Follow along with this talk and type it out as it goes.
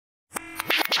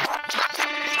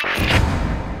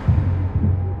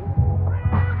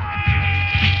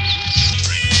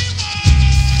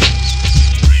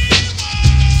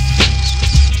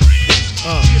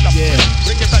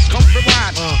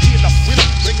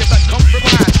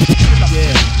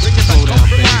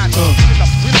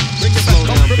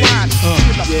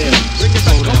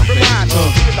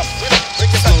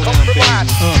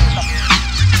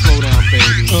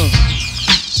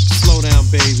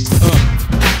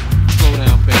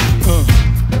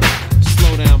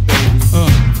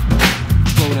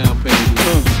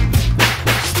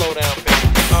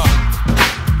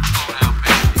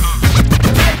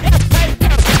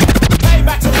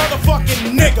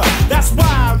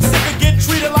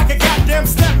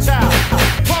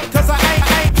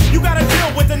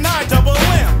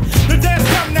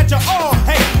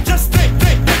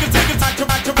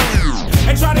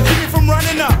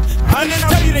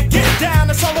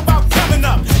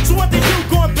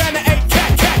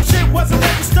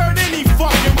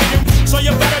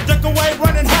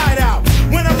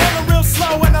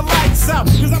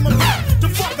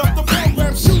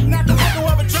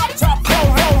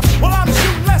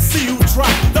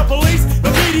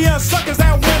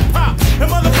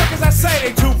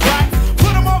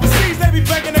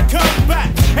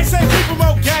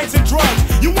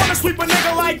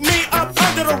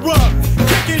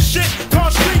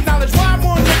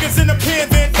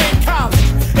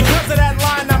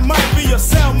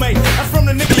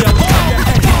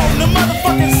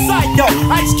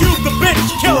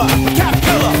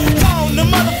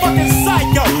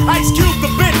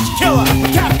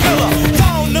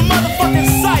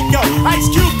Ice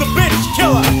Cube the bitch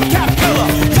killer, cap killer.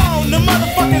 Phone the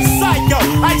motherfucking psycho.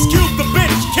 Ice Cube the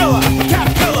bitch killer, cap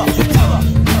killer.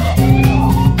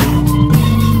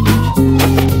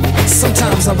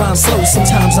 Sometimes I rhyme slow,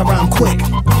 sometimes I rhyme quick.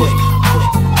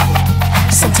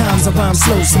 Sometimes I rhyme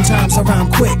slow, sometimes I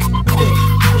rhyme quick.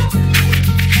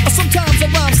 Sometimes I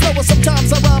rhyme slower,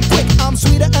 sometimes I rhyme quick. I'm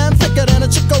sweeter and thicker than a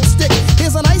Chico stick.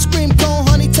 Here's an ice cream cone,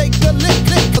 honey, take a lick.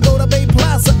 I go to Bay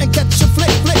Plaza and catch a flick.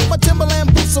 My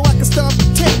Timberland boots so I can stomp the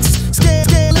ticks. Scared,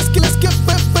 let's get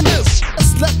fit for this.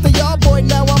 Just left the yard boy,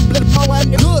 now I'm blip. Oh,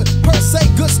 and good, per se,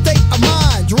 good state of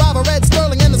mind. Drive a red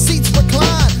Sterling and the seats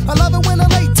recline. I love it when a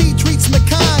late tea treats me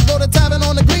kind. Go to tavern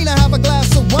on the green and have a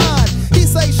glass of wine. He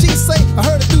say, she say, I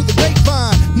heard it through the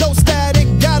grapevine. No static,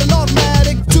 got an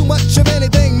automatic. Too much of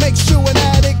anything makes you an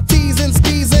addict. Teasing,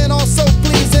 skeezing, also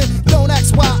pleasing. Don't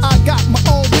ask why, I got my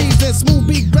own reasons. Smooth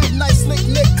beat, great, nice, slick,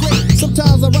 nick, click.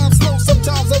 Sometimes I rhyme slow,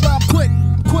 sometimes I rhyme quick.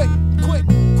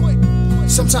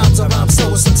 Sometimes I rhyme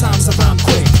slow, sometimes I rhyme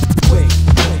quick.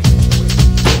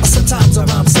 Sometimes I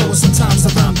rhyme slow, sometimes I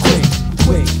rhyme quick.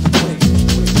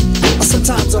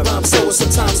 Sometimes I rhyme slow,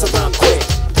 sometimes I rhyme quick.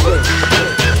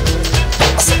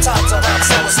 Sometimes I rhyme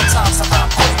slow, sometimes I rhyme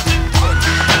quick.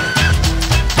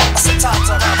 Sometimes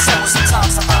I rhyme slow,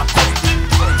 sometimes I rhyme quick.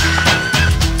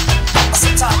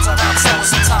 Sometimes I rhyme slow,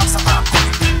 sometimes I rhyme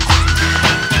quick.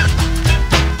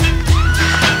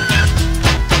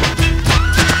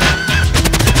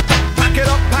 Pack it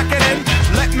up, pack it in,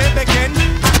 let me begin.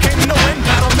 I came to win,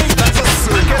 battle me, that's a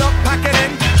sin. Pack it up, pack it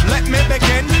in, let me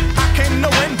begin. I came to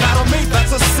win, battle me,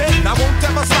 that's a sin. I won't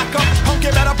ever slack up, punk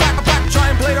you better back, try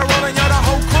and play the role and you're the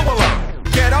whole crew alone.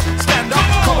 Get up, stand up,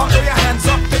 come on, throw your hands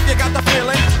up if you got the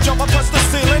feeling. Jump up, touch the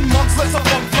ceiling, monks, let's a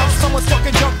funk flow. Someone's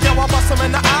talking junk, yo, I'll bust them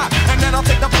in the eye. And then I'll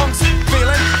take the punks,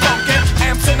 feeling funky.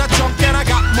 Amps in a trunk and I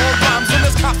got more rhymes than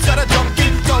this cops at a junkie.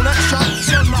 Donut shop,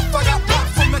 sure enough, I got pop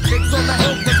from the kids on the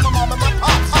hill. This my mom and my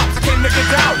pops. I came to get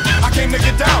down, I came to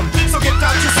get down. So get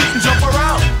out your seat and jump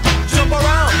around. Jump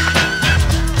around.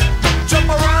 Jump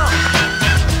around.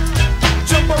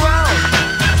 Jump around.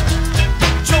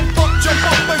 Jump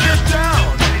up and get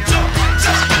down.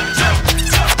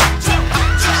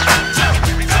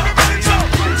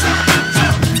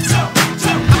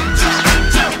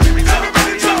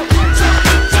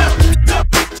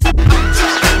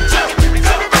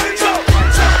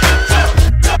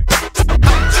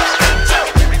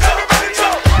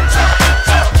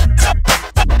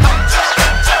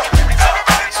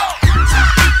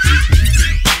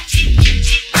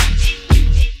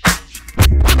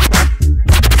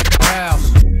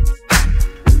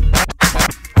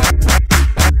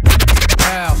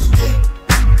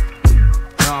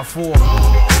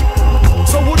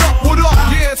 So what up?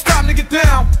 Yeah, it's time to get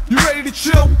down. You ready to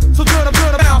chill? So turn up,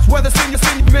 bounce. Whether it's in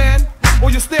your man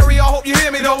or your stereo, I hope you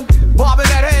hear me though. Bobbing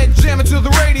that head, jamming to the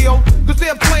radio, cause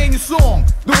they're playing your song.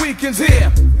 The weekend's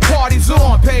here, party's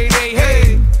on, payday,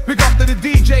 hey. Big up to the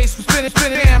DJs for spinning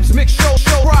jams, mix show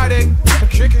Friday.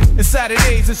 And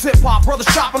Saturdays, it's hip-hop, brothers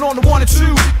chopping on the 1 and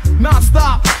 2.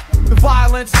 Non-stop, the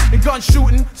violence and gun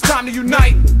shooting, it's time to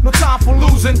unite. No time for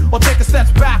losing or taking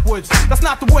steps backwards. That's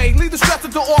not the way, leave the stress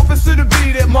at the office, it'll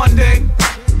be there Monday.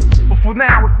 But for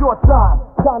now, it's your time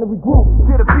to regroup,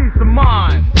 get a peace of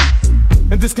mind.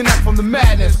 And disconnect from the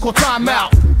madness, call time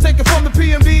out. Take it from the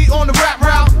EPMD on the rap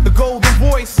route. The golden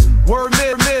voice, word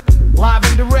mid, live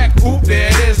and direct. Oop, there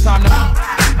it is, time to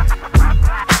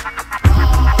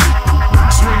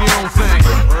swing your own thing.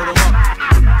 Word 'em up.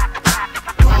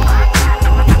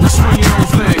 Swing your own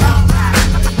thing.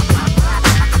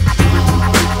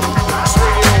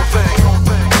 Swing your own thing.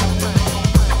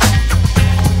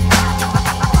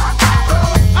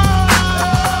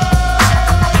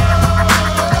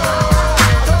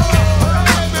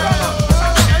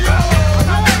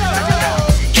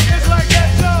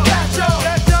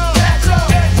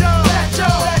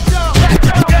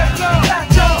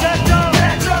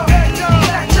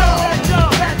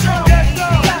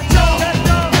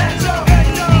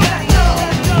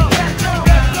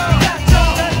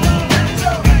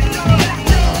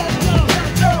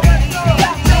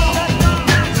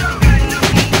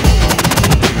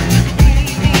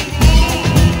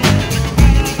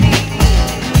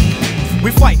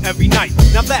 Every night,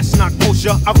 now that's not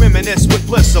kosher. I reminisce with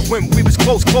bliss of when we was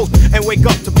close, and wake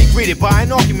up to be greeted by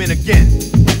an argument again.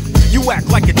 You act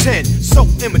like a 10, so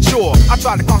immature. I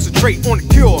try to concentrate on the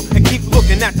cure and keep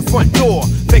looking at the front door,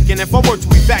 thinking if I were to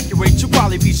evacuate, you'd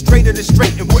probably be straighter than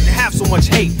straight and wouldn't have so much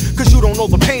hate. Cause you don't know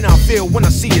the pain I feel when I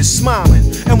see you smiling,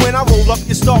 and when I roll up,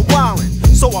 you start wilding.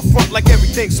 So I front like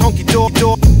everything's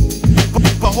hunky-dory.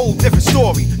 A whole different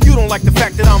story. You don't like the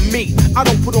fact that I'm me. I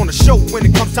don't put on a show when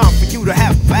it comes time for you to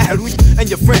have battle. And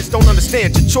your friends don't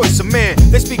understand your choice of man.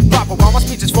 They speak proper while my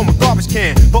speech is from a garbage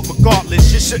can. But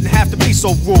regardless, you shouldn't have to be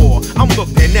so raw. I'm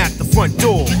looking at the front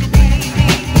door.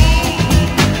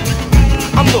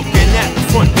 I'm looking at the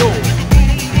front door.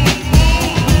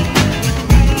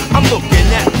 I'm looking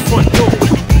at the front door.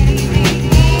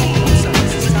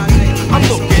 I'm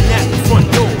looking at the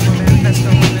front door.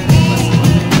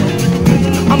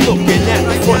 I'm looking at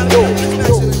the front door.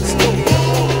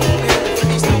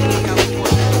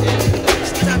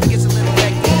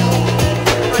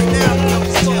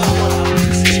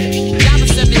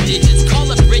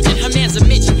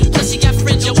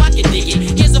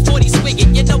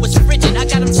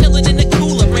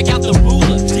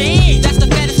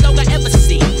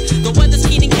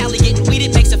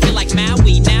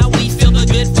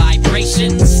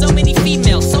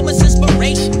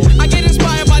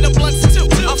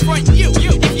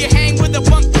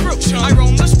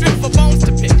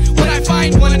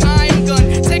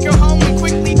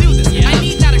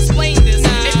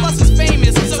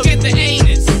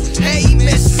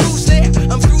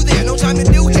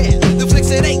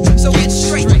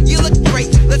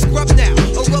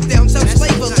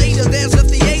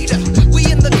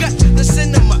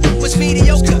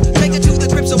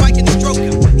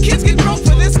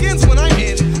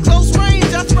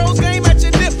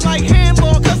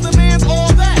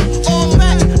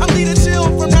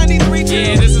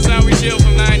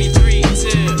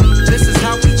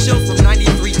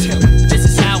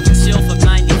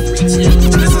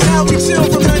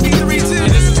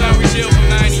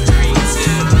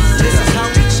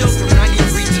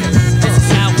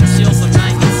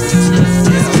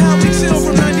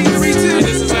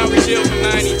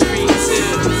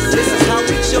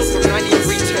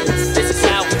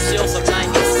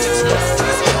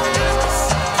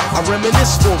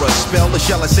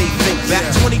 Shall I say think back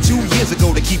 22 years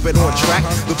ago to keep it on track.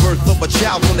 The birth of a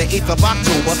child on the 8th of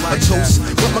October. A toast,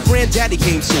 but my granddaddy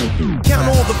came soon. Count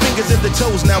all the fingers and the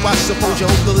toes. Now I suppose you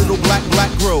hope the little black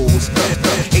grows.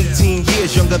 18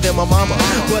 years younger than my mama,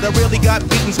 but I really got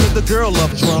beatings with the girl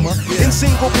of drama. In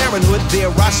single parenthood,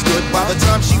 there I stood. By the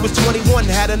time she was 21,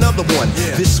 had another one.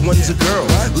 This one's a girl.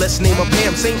 Let's name her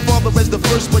Pam. Same father as the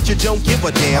first, but you don't give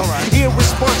a damn.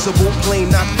 Irresponsible, plain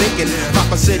not thinking.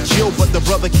 Papa said chill, but the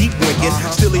brother keep winking.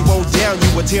 Still he won't down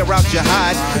you or tear out your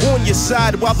hide. On your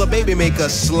side while the baby make a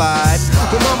slide.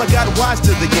 But mama got wise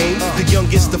to the game. The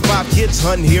youngest of 5 kids,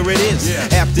 hun, here it is.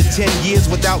 After 10 years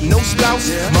without no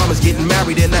spouse, mama's getting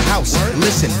married in the house.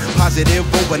 Listen, positive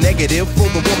over negative for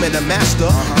the woman a master.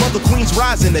 Mother Queen's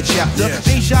rise in the chapter.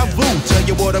 Deja vu, tell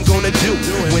you what I'm gonna do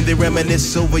when they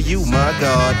reminisce over you, my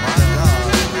God.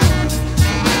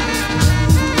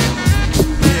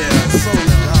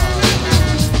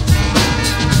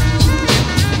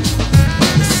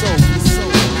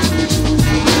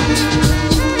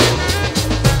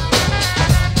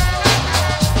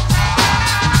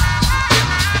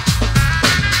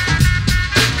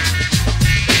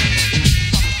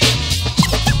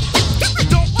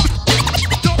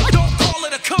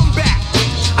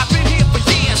 I've been here for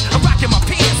years, I'm rocking my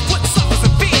pants, put suckers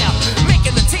in fear,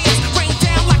 making the tears rain down.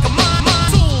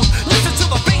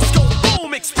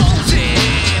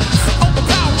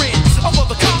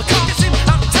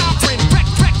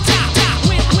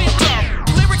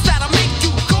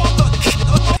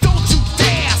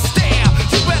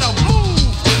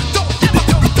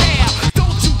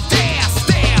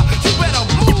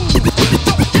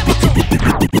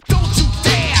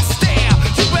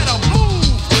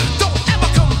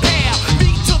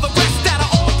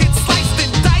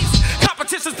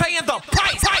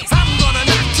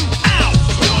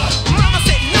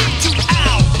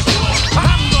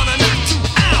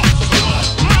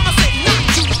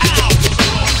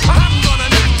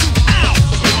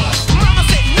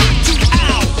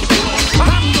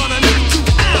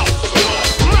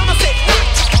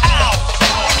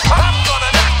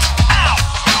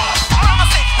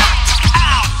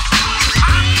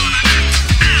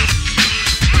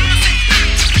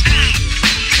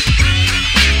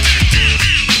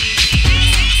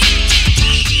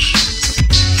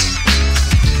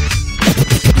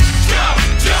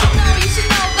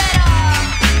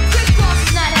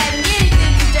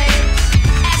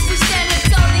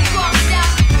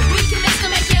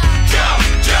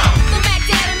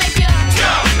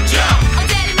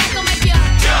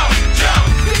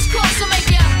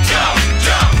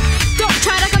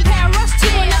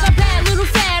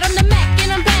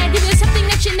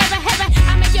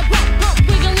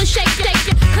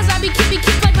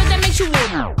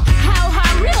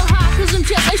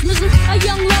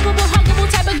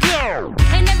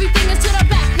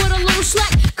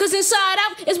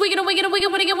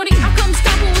 wanna get, I come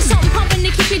stopping with something pumping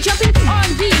to keep you jumping.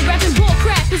 R&B, rapping, bull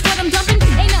crap is what I'm dumping.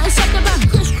 Ain't nothing soft about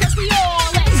Kris, we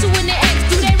all that. So when the X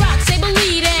do they rock, say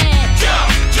believe it.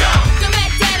 Jump, jump. Come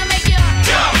back, dad'll make you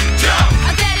jump, jump.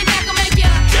 A daddy back will make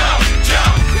you jump,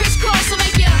 jump. Kris Kross will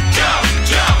make you jump,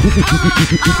 jump.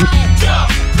 Jump.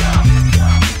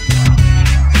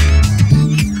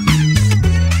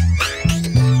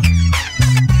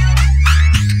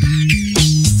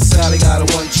 Sally got a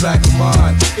one-track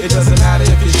mind. It doesn't matter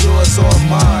if it's yours or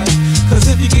mine. Cause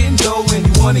if you're getting dough and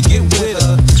you wanna get with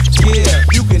her, yeah,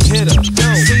 you can hit her.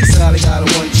 See, Sally got a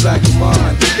one-track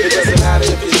mind. It doesn't matter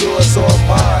if it's yours or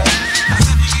mine. Cause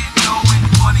if you're getting dough and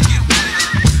you wanna get with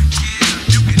her, yeah,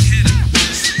 you can hit her.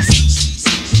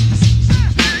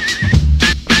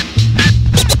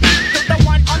 The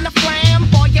one on the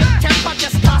flamboyant temper,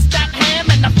 just toss that ham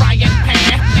in the frying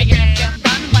pan. Yeah, get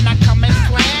done when I come and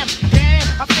slam.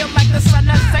 I feel like the son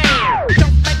of Sam.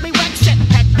 Don't make me wreck shit,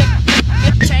 hectic.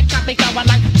 Check, got me going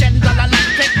like General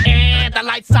Electric. And the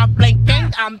lights are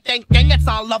blinking. I'm thinking it's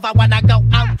all over when I go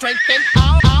out drinking.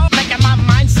 Oh, making my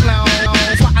mind slow.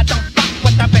 So I don't fuck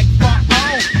with the big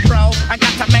 4-0, bro. I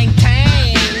got to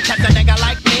maintain. Cause a nigga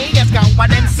like me is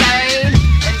going insane.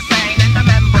 Insane in the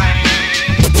membrane.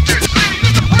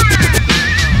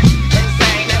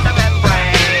 Insane in the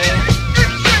membrane.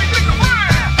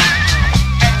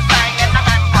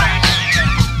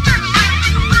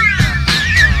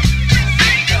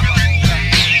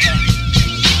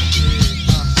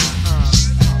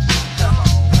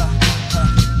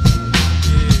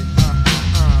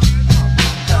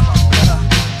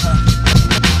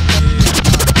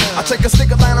 I take a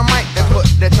stick of dynamite and put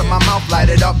it to my mouth, light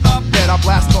it up, then I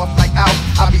blast off like out.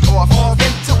 I'll be off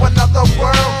into another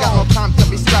world. Got no time to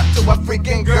be strapped to a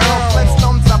freaking girl.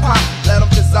 Flintstones I pop, let them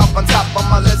dissolve on top of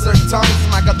my lizard tongue.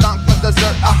 Smack a dunk for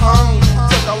dessert, I hung.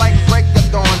 Took a light break of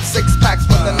dawn, 6 packs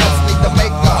with the nuts, need the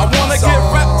makeup. I wanna get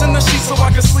wrapped in the sheets so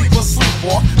I can sleep or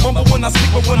sleepwalk. Mumble when I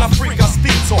speak, but when I freak, I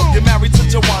speak talk. Get married to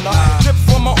Joanna, dip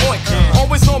from my oink.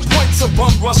 Always on point to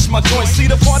bum rush my joints. See,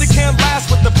 the party can't last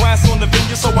with the brass on the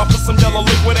venue, so I put some yellow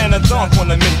liquid and a dunk on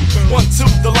the menu. 1, 2,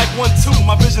 the like 1, 2,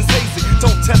 my vision's hazy.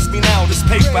 Don't test me now, this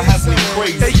paper has me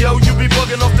crazy. Hey yo, you be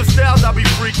bugging off the styles, I be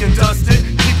freaking dusted.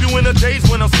 Keep you in the days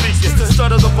when I'm speaking.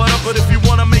 Stutter the butter, but if you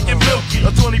wanna make it milky,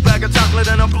 a 20 bag of chocolate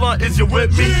and a blunt, is you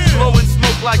with me? Blowing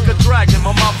smoke like a dragon,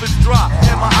 my mouth is dry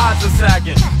and my eyes are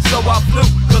sagging. So I flew,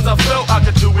 cause I felt I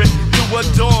could do it. To a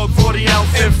dog, 40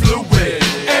 ounce and fluid.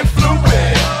 And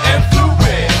fluid, and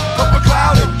fluid. Pop a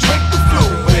cloud and drink the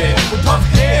fluid. With puff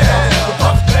hair, with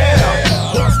puff hair.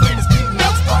 Horse fingers beating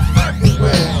out stuff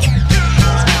everywhere.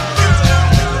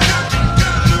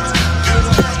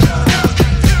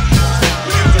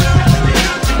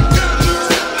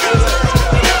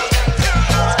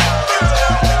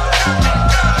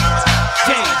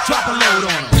 Drop a load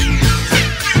on 'em.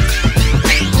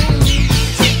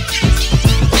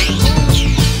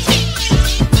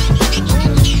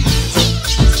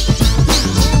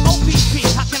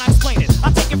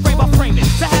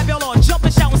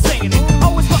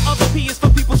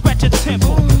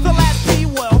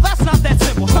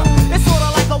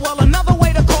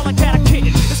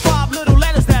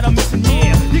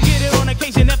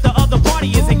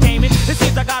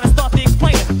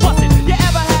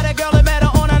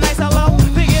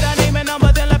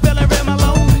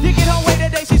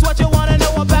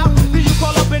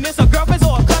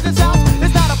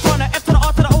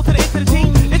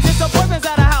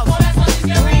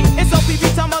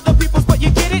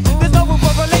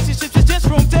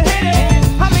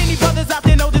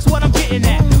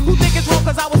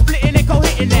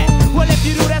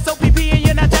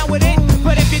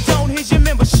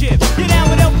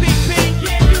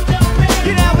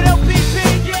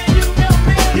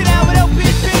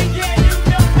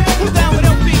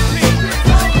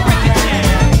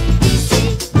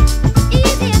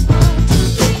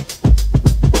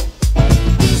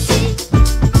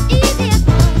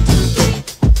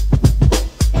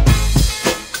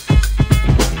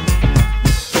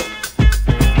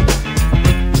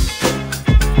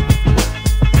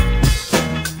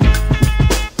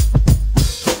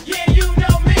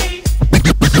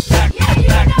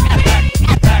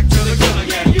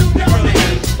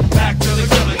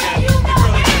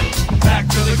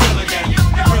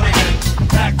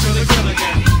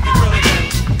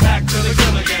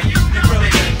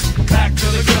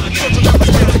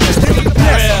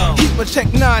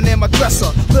 Tech 9 and my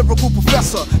dresser, lyrical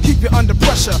professor, keep you under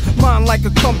pressure. Mind like a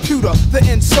computer, the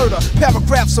inserter,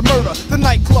 paragraphs of murder, the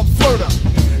nightclub flirter.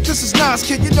 This is Nas,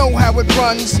 kid, you know how it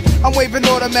runs. I'm waving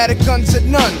automatic guns at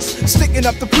nuns, sticking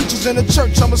up the preachers in the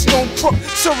church. I'm a stone crook,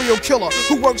 serial killer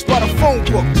who works by the phone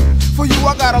book. For you,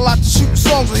 I got a lot to shoot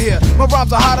songs of here. My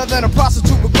rhymes are hotter than a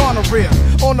prostitute with gonorrhea.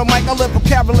 On the mic, I let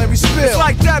vocabulary spill. It's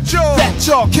like that jaw. That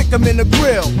jaw, kick him in the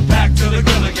grill. Back to the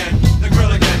grill again, the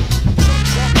grill again.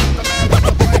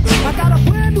 I got a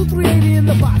brand new 380 in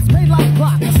the box, made like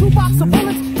clock. A shoebox of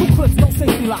bullets, 2 clips, no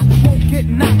safety lock. Won't get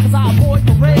knocked cause I avoid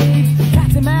the rage.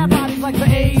 Catching mad bodies like the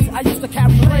A's, I used to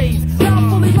carry blades. Now I'm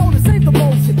fully loaded, save the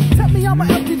motion. Tell me I'ma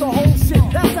empty the whole shit,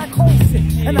 that's that cold shit.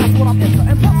 And that's what I'm into,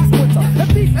 and plus it's winter.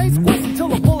 And beef ain't squishy till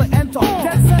the bullet enter.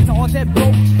 Dead center or dead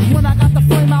broke. When I got the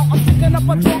flame out, I'm picking up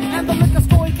a trunk. And the liquor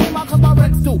store came out cause my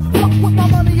rents do. Fuck with my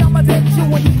money, I'm a dead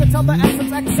Jew. And you can tell the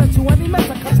essence accent you. And he meant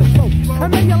to cut your throat.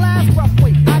 And then your last breath,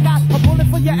 wait, I got a bullet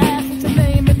for your ass with your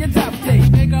name and your death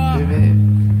date, nigga. Baby,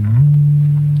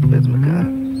 where's my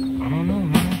gun? I don't know,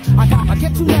 man. I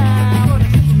get you now.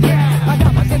 I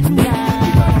got my get you now.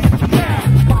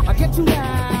 I get you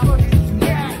now.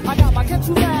 I got my get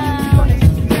you now.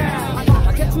 I got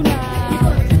my get you now.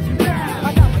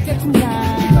 I got my get you now.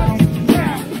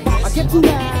 I get you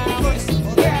now.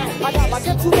 I got my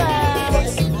get you now.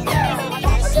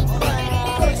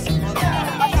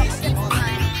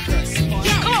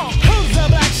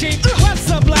 What's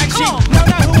up, black sheep? Know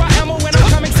not who I am or when I'm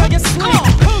coming, so you sleep.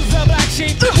 Who's the black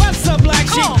sheep? What's up, black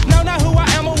sheep? Know not who I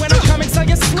am or when I'm coming, so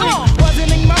you sleep.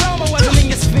 Wasn't in my home or wasn't in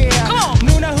your sphere.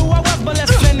 Knew not who I was, but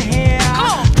listen here.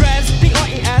 Press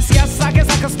T.R.O.Y, yes, I guess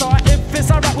I can start. If it's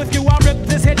alright with you, I'll rip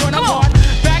this head joint apart.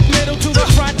 Back middle to the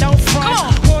front, no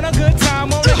front. Want a good time,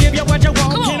 wanna give you what you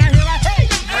want. Can I hear a hey?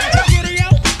 Video?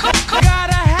 Got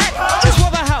a hat, just for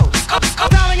the house.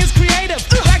 Styling is creative,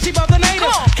 black sheep of the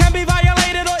native. Can be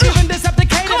violated or even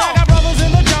decepticated. I got brothers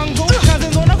in the jungle,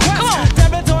 cousins on the quest.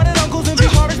 Dead-retorted uncles and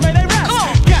beef porridge, may they rest.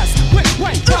 Guess, which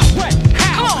way, what, when,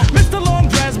 how? Mr. Long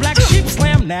Dress, black sheep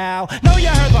slam now. Know you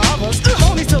heard the others,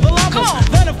 only to the lovers.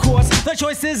 Then of course, the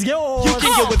choice is yours. You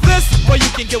can get with this, or you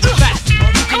can get with that.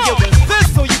 You can get with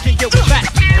this, or you can get with that.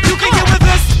 You can get with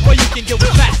this, or you can get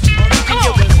with that. You can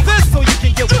get with this, or you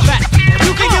can get with that.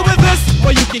 You can get with this,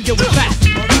 or you can get with that.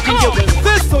 You can get with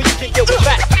this, or you can get with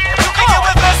that. You can get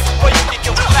with this, or you can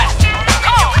get with that.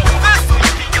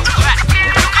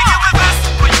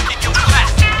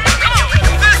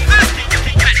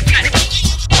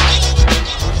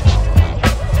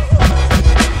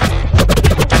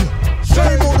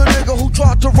 Shame on the nigga who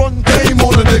tried to run game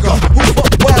on a nigga who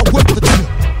buck wild with the trigger.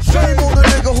 Shame on the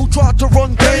nigga who tried to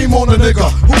run game on a nigga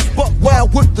who's buck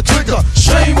wild with the trigger.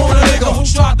 Shame on a nigga who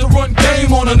tried to run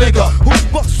game on a nigga who's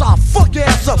buck side fuck your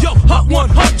ass up. Yo, hot 1,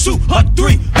 hot 2, hot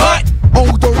 3, hot.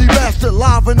 Old dirty bastard,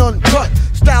 live and uncut.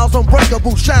 Styles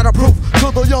unbreakable, shatterproof.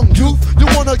 To the young youth, you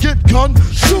wanna get gun?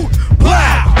 Shoot,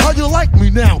 blah. How you like me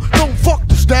now? Don't fuck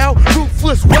the style,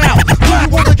 ruthless wow. Do you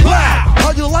wanna get loud?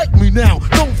 How you like me now?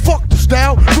 Don't fuck the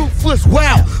style, ruthless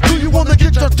wow. Do you wanna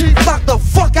get your teeth knocked the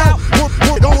fuck out?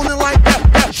 We're going in like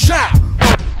that, shout.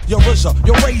 Your RZA,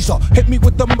 your razor, hit me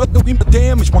with the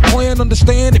damage. My clan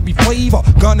understand it be flavor.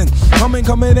 Gunning,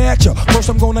 coming at ya. First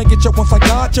I'm gonna get ya, once I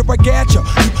got ya, I got ya.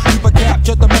 You for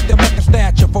capture the make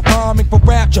stature. For rhyming, for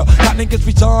rapture. Got niggas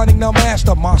resigning, now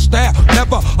master my style.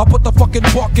 Never, I put the fucking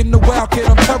buck in the wild kid,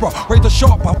 I'm terror. Razor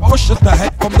sharp, I push the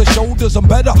head from the shoulders. I'm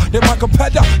better than my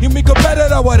competitor. You mean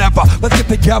competitor, whatever. Let's get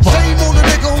together. Shame on the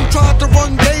nigga who tried to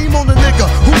run game on the nigga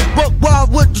who's buck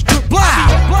wild with the trip. Blah.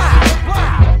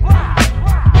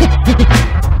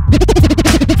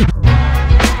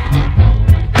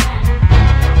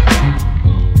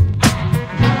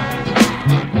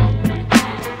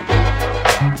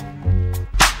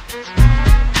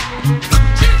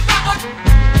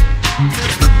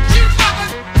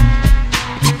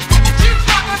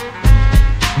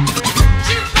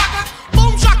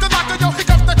 Boom, shaka-laka, yo, here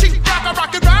comes the chief rocker,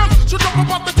 rockin' round. So jump up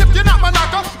off the tip, you're not my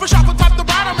knocker. For shuffle top the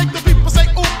ride, I make the people say,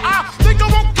 ooh, I think I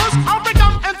won't push, I'll break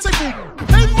down and say, ooh.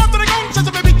 Hey, mother, they gon' since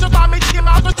baby, just I make him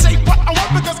out and say what I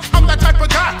want because I'm that type of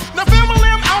guy. Now, family,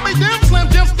 I'll be damn slam,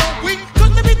 gems don't weak.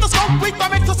 Couldn't beat the smoke weak,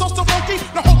 that makes us so funky.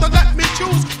 Now, hold on, let me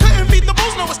choose. Couldn't beat the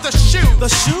booze, no, it's the shoe. The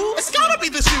shoe? It's gotta be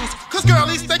the shoes, cause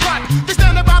girlies, they got. They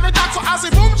stand about the dock, so I say,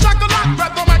 boom, shaka-laka,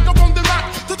 grab the microphone, then rock.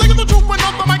 To tell you the truth, when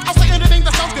on the mic, I'll say anything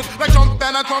that sounds good. Like jump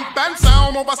and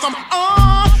sound over some,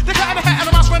 they got in a hat and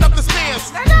a mouse ran up the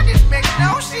stairs. Now that just makes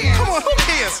no sense. Come on, who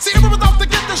cares? See, everyone's out to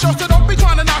get the show, so don't be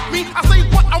trying to knock me. I say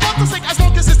what I want to say as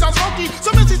long as it sounds funky.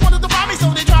 Some MCs wanted to find me,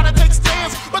 so they try to take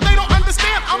stands. But they don't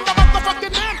understand, I'm the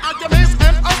motherfucking man. I can hands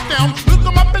and us down, look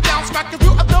them up and down, smack a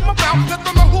few of them around. Let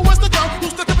them know who is the gun,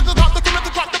 who's the tip of the top, the commit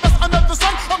the drop, the best under the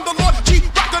sun. I'm the Lord Chief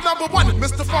Rocker #1,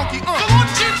 Mr. Funky. The Lord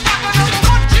Chief Rocker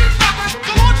 #1, Chief Rocker,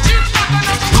 the Lord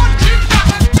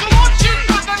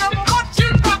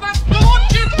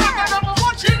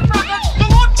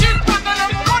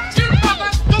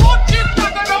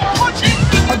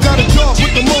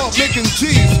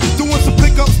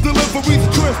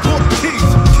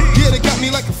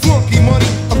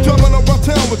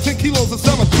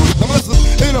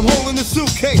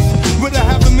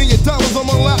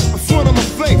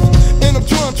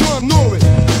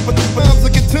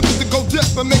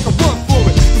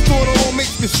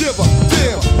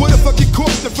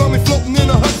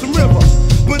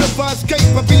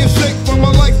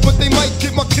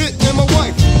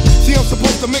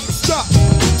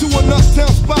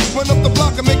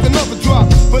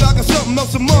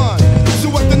else of mine.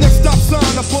 So at the next stop sign,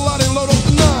 I pull out and load up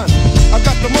the 9. I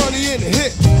got the money in the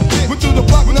hit. Went through the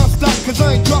block non-stop, cause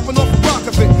I ain't dropping off a rock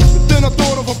of it. But then I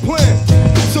thought of a plan.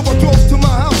 So I drove to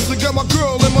my house to get my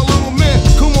girl and my little man.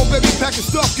 Come on, baby, pack your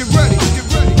stuff, get ready, get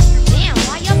ready. Damn,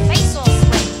 why your face all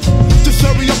sweaty? Just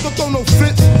hurry up, don't throw no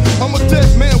fits. I'm a dead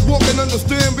man walking,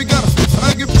 understand, we gotta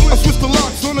I switched the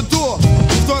locks on the door.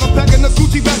 Started packing the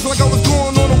Gucci bags like I was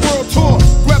going on a world tour.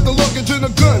 Grab the luggage and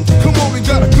a gun, come on, we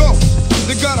gotta go.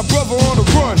 They got a brother on the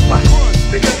run.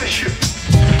 They got the ship.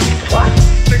 What?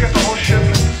 They got the whole ship.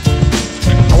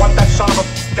 I want that son of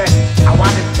a dead. I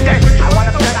want it dead. I want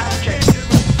it dead. I don't care.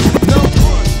 No.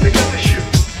 They got the ship.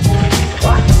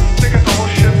 What? They got the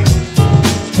whole ship.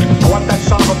 I want that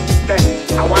son of a dead.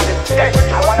 I want it dead.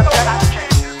 I want it dead. I don't care.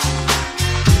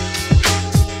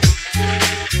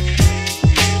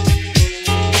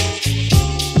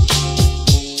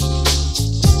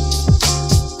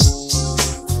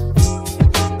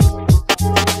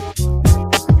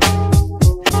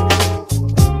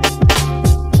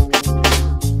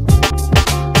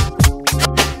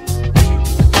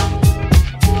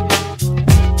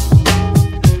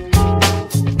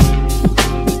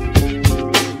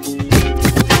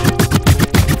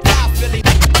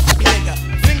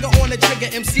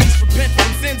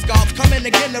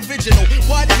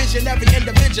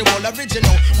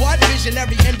 Original, what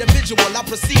visionary individual I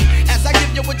proceed as I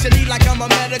give you what you need like I'm a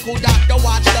medical doctor.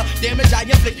 Watch the damage I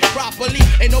inflict properly.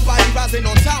 Ain't nobody rising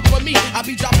on top of me. I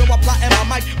be dropping while plotting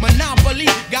my mic monopoly.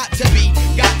 Got to be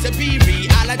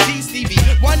reality Stevie.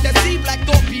 One to see black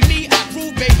thought be me. I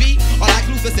prove baby. All I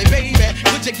lose to say baby.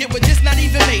 Could you get with this? Not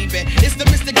even maybe. It's the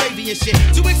Mr. Gravy and shit.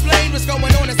 To explain what's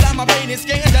going on inside my brain is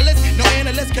scandalous. No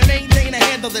analyst can maintain to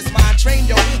handle this mind train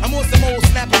yo. I'm on some old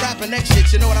snapper rapping that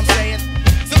shit. You know what I'm saying?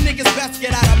 Some niggas best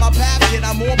get out of my path, kid,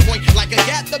 I'm on point like a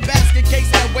gat the basket case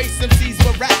that waste MCs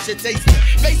with rap shit tasting.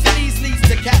 Facing these leads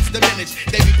to catch the minutes.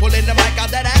 They be pulling the mic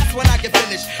out that ass when I can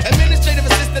finish. Administrative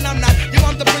assistant, I'm not. Yo,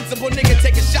 I'm the principal nigga,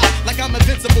 take a shot like I'm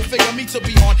invincible. Figure me to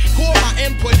be on. Core my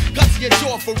input, cuts your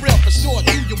jaw for real, for sure.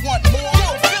 Do you want more?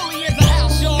 Yo, Philly in the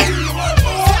house, y'all. Do you want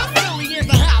more? South Philly in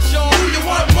the house, y'all. Do you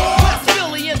want more? West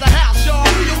Philly in the house, y'all.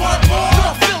 Do you want more?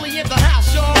 North Philly in the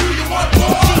house, y'all. Do you want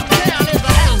more? Deep down in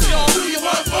the house, y'all. Do you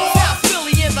want more? South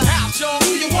Philly in the house, y'all.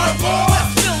 Do you want more?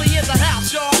 West Philly in the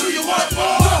house, y'all. Do you want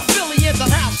more? North Philly in the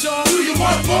house, y'all. Do you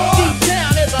want more? Deep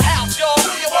down in the house, y'all.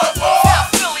 Do you want more?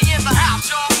 South Philly in the house,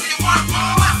 y'all. Do you want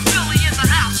more? West Philly in the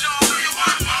house, y'all. Do you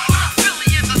want more? North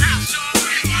Philly in the house, y'all.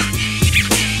 Do you want more?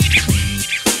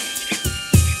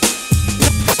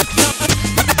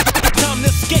 Time to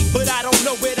escape, but I don't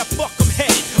know where the fuck I'm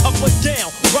headed. Up or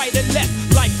down, right or left,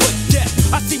 life or death.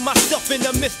 I see myself in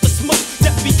the midst of smoke.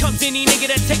 Death becomes any nigga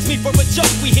that takes me for a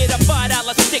joke. We hit a $5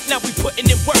 stick, now we putting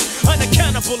in work.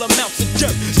 Unaccountable amounts of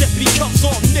dirt. Death becomes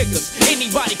all niggas.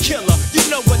 Anybody killer, you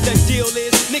know what the deal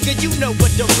is. Nigga, you know what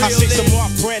the real is. I see some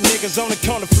off-brand niggas on the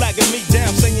corner flagging me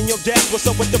down, saying yo dad, what's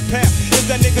up with the pound? Is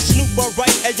that nigga Snoop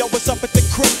alright? Hey yo, what's up at the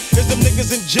crib? Is them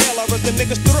niggas in jail or is the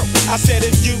niggas through? I said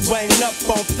if you ain't up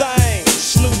on things,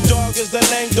 Snoop Dogg is the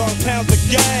name, dog pounds the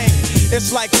gang.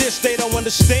 It's like this, they don't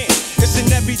understand. It's an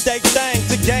everyday thing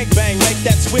to gangbang. Make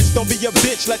that switch, don't be a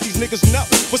bitch, let these niggas know.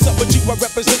 What's up with you? I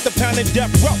represent the pound and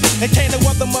death row. And can't no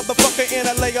other motherfucker in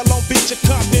LA alone beat your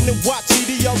Compton and watch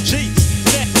EDOGs.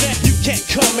 You can't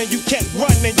come and you can't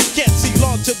run and you can't see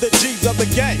long to the G's of the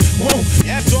game. Whoa,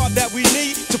 that's all that we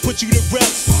need to put you to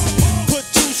rest. Put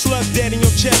 2 slugs dead in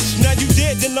your chest. Now you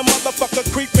dead, then the motherfucker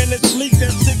creeping and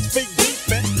sleeping 6 feet deep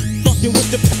and fucking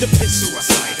with the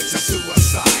suicide, it's a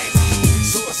suicide.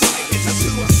 Suicide, it's a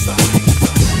suicide.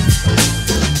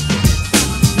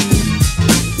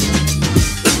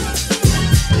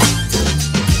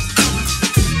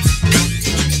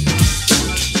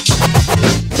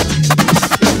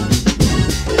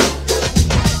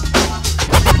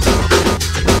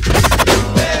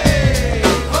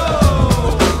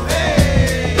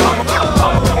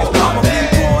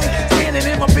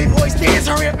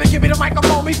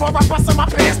 Before I bust in my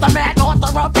pants, the mad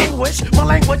author of anguish. My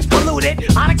language polluted,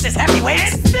 Onyx is heavyweight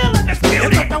and still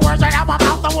undisputed. Took the words right out my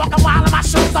mouth, I walk a mile in my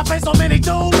shoes. I face so many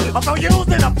dudes, I'm so used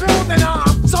and abused and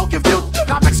I'm so confused.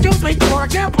 Now excuse me, for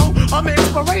example, I'm an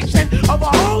inspiration of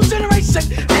a whole generation.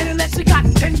 And unless you got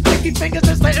 10 sticky fingers,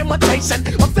 it's the imitation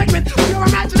of figment of your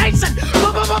imagination.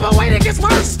 But wait, it gets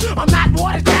worse. I'm not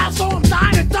watered down, so I'm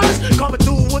dying of thirst. Coming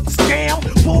through with the scale,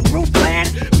 foolproof plan.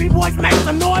 B-boys make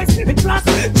some noise, and plus,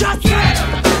 just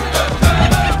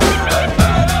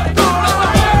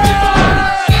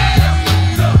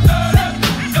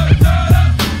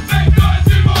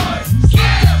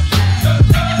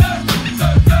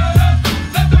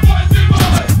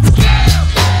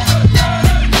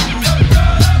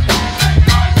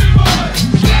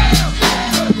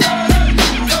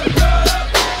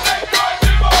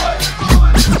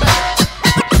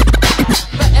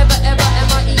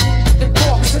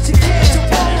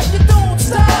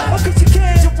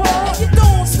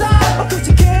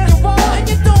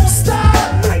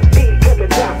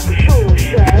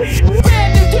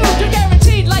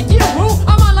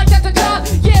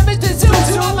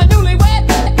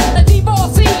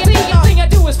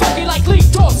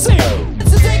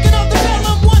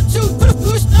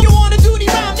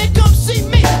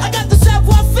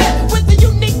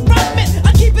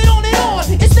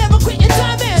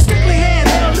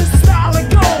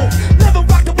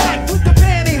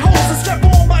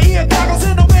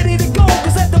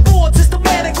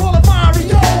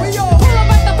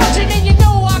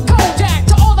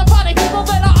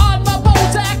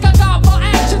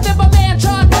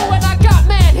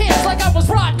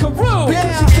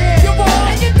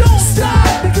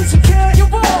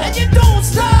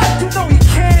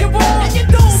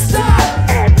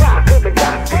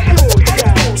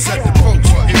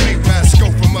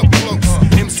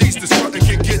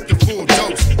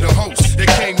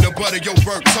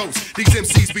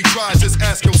be dry, just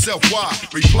ask yourself why.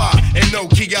 Reply, and no,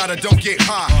 Kiata, don't get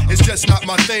high. It's just not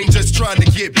my thing, just trying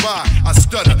to get by. I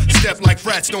stutter, step like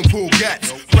frats, don't pull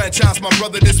gats. Franchise my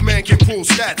brother, this man can pull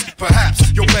stats.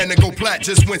 Perhaps your plan to go plat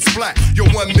just went splat. Your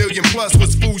 1 million plus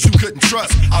was fools you couldn't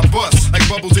trust. I bust like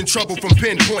bubbles in trouble from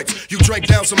pinpoints. You drank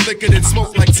down some liquor and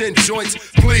smoke like 10 joints.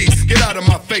 Please, get out of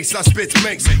my face, I spit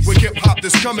makes. With hip-hop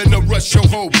that's coming to rush your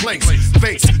whole place.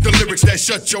 Face the lyrics that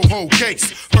shut your whole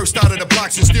case. First out of the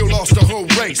blocks and still lost the whole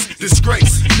race.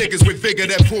 Disgrace, niggas with vigor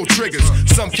that pull triggers.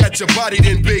 Some catch a body,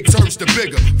 then big turns to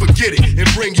bigger. Forget it and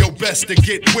bring your best to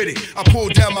get with it. I pull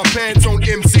down my pants on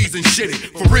MCs and shit it.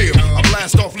 For real, I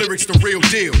blast off lyrics the real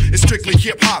deal. It's strictly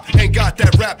hip-hop, ain't got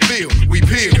that rap feel. We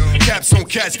peel, caps on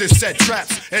cats that set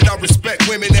traps. And I respect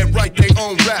women that write their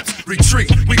own raps.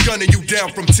 Retreat, we gunning you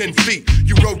down from 10 feet.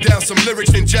 You wrote down some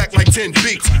lyrics and jack like 10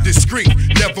 beats. Discreet,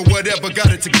 never whatever,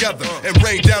 got it together. And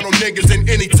rain down on niggas in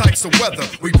any types of weather.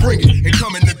 We bring it and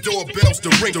come in the doorbells to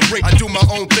ring. I do my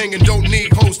own thing and don't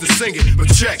need hoes to sing it.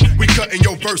 But check, we cutting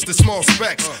your verse to small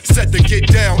specs. Set to get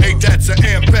down, ain't that to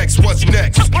Ampex? What's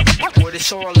next? What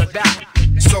it's all about.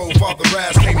 So Father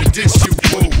Raz came to diss you,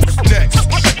 fool. Next.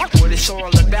 What it's all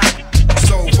about.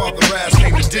 So Father Raz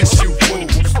came to diss you, fool.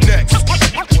 Next.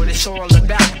 What it's all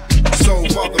about. So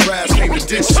Father Raz came to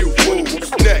diss you, fool.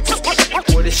 Next.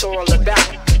 What it's all about.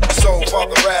 So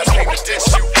Father Raz came to diss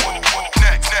you, fool.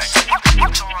 Next.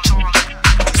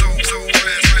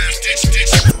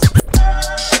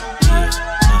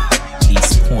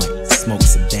 East Point, smoke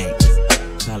some dank.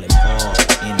 Call it all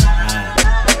in the eye.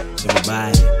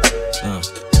 Everybody, you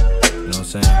know what I'm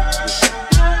saying?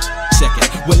 Check it.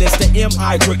 Well, it's the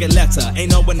M.I. cricket letter,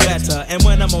 ain't no one better. And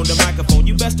when I'm on the microphone,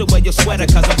 you best to wear your sweater,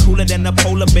 cause I'm cooler than the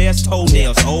polar bear's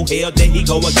toenails. Oh hell, there he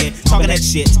go again, talking that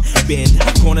shit. Bend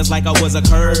corners like I was a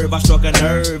curve, I struck a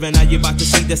nerve. And now you about to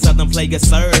see the southern player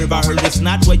serve. I heard it's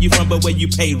not where you from, but where you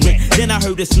pay rent. Then I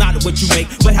heard it's not what you make,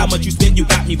 but how much you spend. You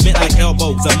got me bent like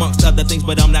elbows, amongst other things,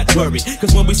 but I'm not worried.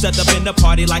 Cause when we set up in the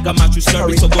party like I'm out, you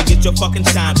scurry. So go get your fucking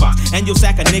shine box and your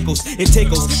sack of nickels. It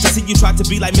tickles to see you try to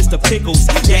be like Mr. Pickles.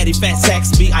 Daddy Fat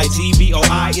Sacks,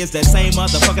 B-I-G-B-O-I is that same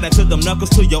motherfucker that took them knuckles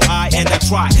to your eye. And I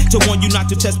try to warn you not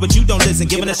to test, but you don't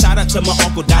listen. Giving a shout out to my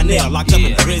Uncle Donnell, locked up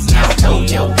in prison. Now throw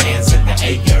your hands in the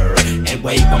air and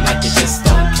wave them like you just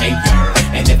don't care.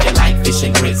 And if you like fish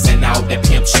and grits and all that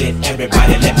pimp shit,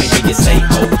 everybody let me hear you say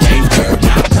okay, girl.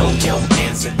 Now throw your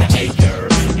hands in the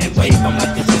air and wave them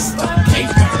like you just don't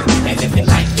care. And if you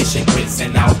like fish and grits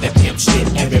and all that pimp shit,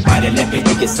 everybody let me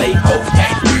hear you say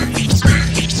okay.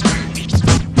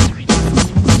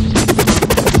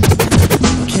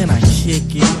 Can I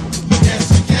kick it?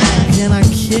 Yes, you can. Can I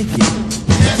kick it?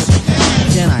 Yes, you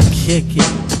can. Can I kick it?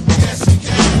 Yes, you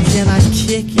can. Can I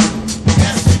kick it?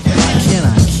 Yes, you can. Can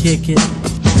I kick it?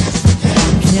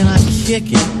 Can I kick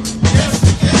it? Yes,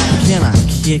 you can. Can I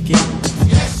kick it?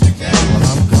 Yes, you can. Well,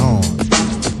 I'm gone.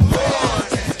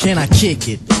 Can I kick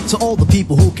it? To all the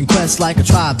people who can quest like a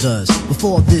tribe does.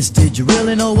 Before this, did you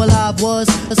really know what I was?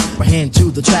 My hand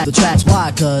to the tracks,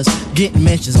 why? Cause getting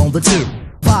mentions on the tip.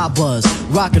 Vibe buzz,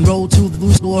 rock and roll to the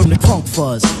blue store and the funk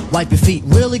fuzz. Wipe your feet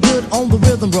really good on the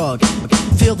rhythm rug.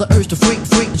 Feel the urge to freak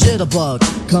jitterbug.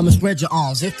 Come and spread your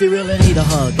arms if you really need a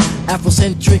hug.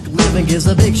 Afrocentric living is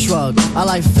a big shrug. A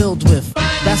life filled with,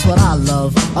 that's what I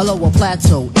love. A lower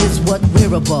plateau is what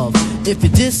we're above. If you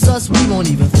diss us, we won't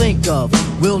even think of.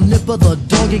 We'll nipper the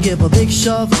dog and give a big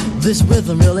shove. This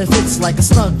rhythm really fits like a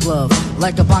snug glove.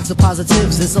 Like a box of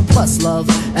positives, it's a plus love.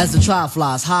 As the trial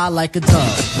flies high like a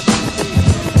dove.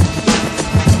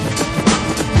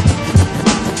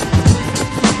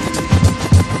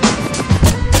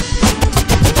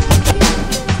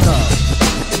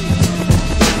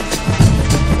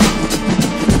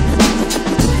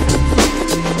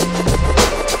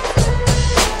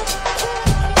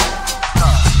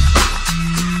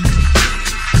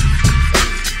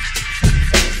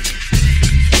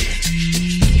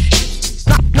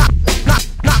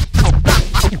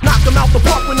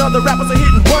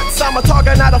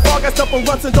 And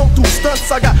runs and don't do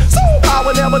stunts. I got soul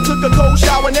power, never took a cold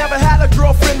shower, never had a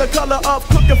girlfriend the color of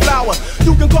cooking flour.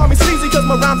 You can call me sleazy cause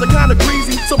my rhymes are kinda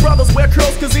greasy. So brothers wear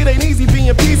curls cause it ain't easy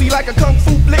being peasy like a kung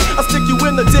fu flick. I stick you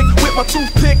in the dick with my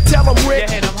toothpick, tell them Rick.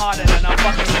 You hit them harder than I'm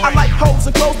fucking Rick. I like hoes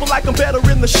and clothes but like I'm better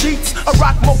in the sheets. I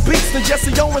rock more beats than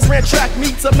Jesse Owens ran track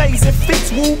meets. Amazing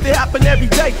feats, woo, they happen every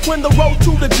day. When the road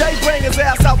to the J bring his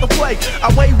ass out the play.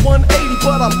 I weigh 180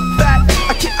 but I'm fat.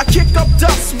 I kick up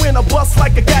dust when I bust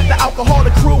like a gat, the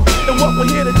alcoholic crew. And what we're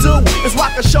here to do is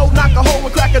rock a show, knock a hole,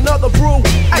 and crack another brew.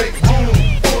 Make room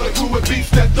for the crew with beats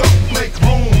that dump. Make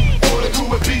room for the crew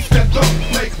with beats that dump.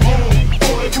 Make room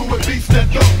for the crew with beats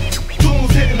that dump.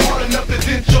 Tunes hitting hard enough to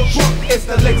dent your trunk. It's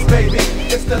the licks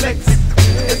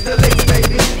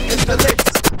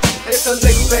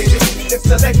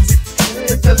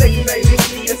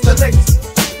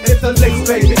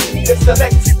lead, baby. It's the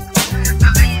next.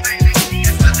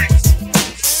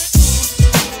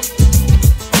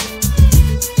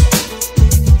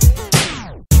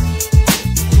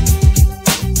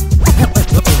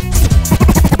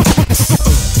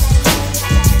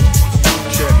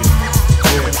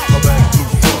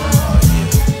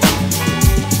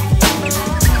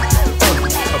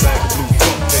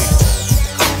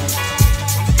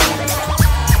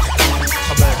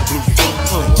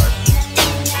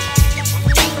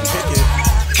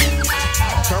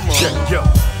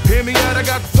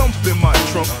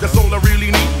 That's all I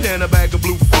really need, and a bag of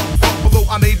blue funk. Although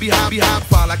I may be high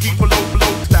file, I keep a low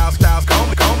styles, calm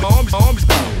arms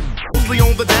style. Mostly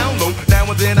on the down low, now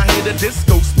and then I hit a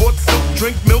disco. Sports silk,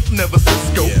 drink milk, never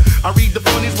Cisco. I read the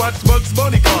funnies, watch Bugs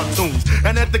Bunny cartoons,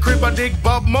 and at the crib I dig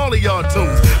Bob Marley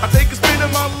tunes. I take a spin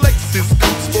in my Lexus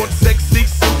coupe, sports sexy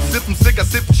suits. If I'm sick, I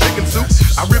sip chicken soup.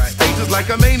 I rip stages like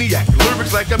a maniac,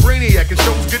 lyrics like a brainiac, and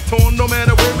shows get torn no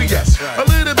matter where we at. A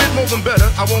little bit more than better,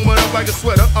 I warm it up like a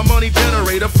sweater, a money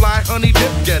generator, fly honey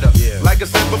dip getter. Like I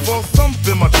said before, thump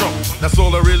in my trunk. That's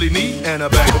all I really need, and a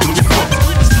bag of blue funk.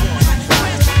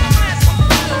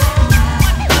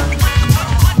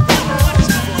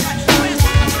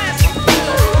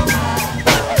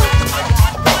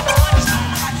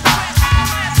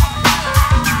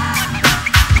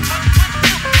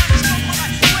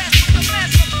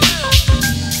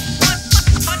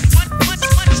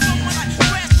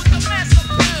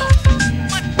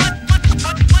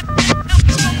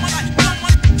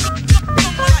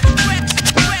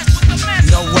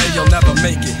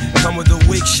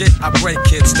 Shit, I break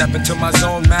kids, step into my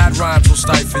zone, mad rhymes will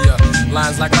stifle ya.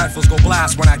 Lines like rifles go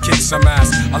blast when I kick some ass.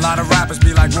 A lot of rappers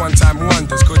be like one-time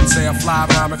wonders. Couldn't say a fly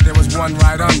rhyme if there was one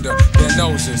right under their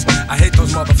noses. I hate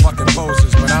those motherfucking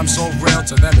posers, but I'm so real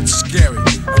to them it's scary.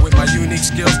 And with my unique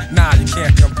skills, nah, you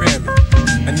can't compare me.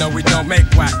 And no, we don't make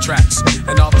whack tracks,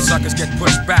 and all the suckers get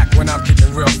pushed back when I'm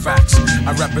kicking real facts.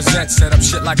 I represent, set up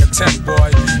shit like a tent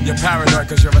boy. You're paranoid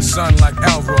cause you're a son like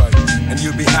Elroy, and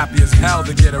you'd be happy as hell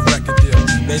to get a record deal.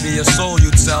 Maybe your soul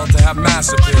you'd sell to have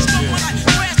mass appeal.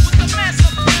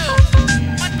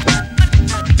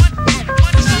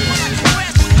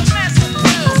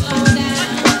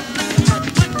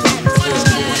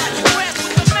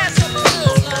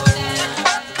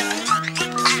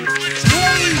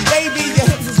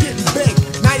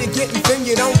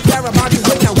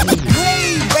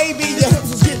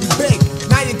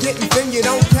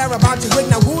 About your wig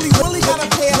now, Wooly got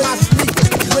a pair of my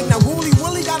sneakers. Wig now,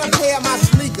 Wooly got a pair of my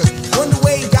sneakers. Wonder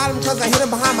where he got him, cause I hit him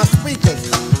behind my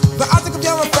speakers. The object of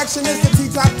your affection is the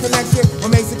T-top connection.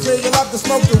 What makes it clear you love to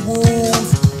smoke the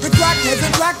wolves. The crackheads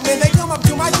and crackmen, they come up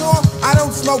to my door. I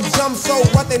don't smoke jump, so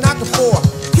what they knocking for?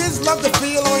 Kids love to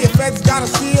feel on your feds, got a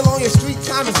seal on your street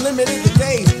time is limited to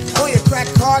days. On your crack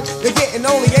card, they're getting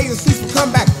only A's and C's for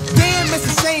comeback. Damn,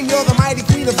 Mrs. Shane, you're the mighty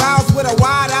queen of vows with a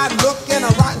wide-eyed look and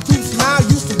a rotten tooth smile.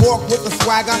 Used to walk with a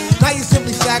swagger, now you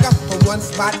simply stagger from one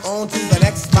spot on to the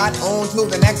next spot, on to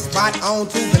the next spot, on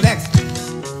to the next.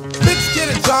 Bitch, get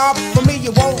a job, for me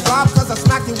you won't rob, cause I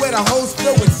smack you with a hose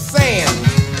filled with sand.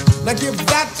 Now give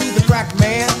that to the crack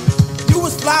man. You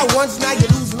was fly once, now you're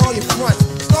losing all your fronts.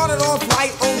 Started off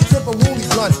light on the tip of woolly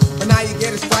blunts, but now you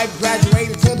get a stripe,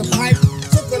 graduated to the pipe.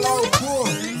 Took a long pull,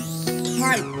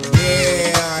 pipe.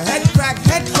 Yeah, head crack,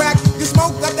 you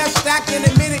smoked up that stack and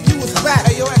admitted you was fat.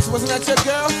 Hey, yo, X, wasn't that your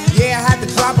girl? Yeah, I had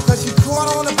to drop her cause she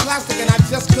caught on the plastic and I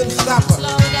just couldn't stop her.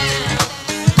 Slow down.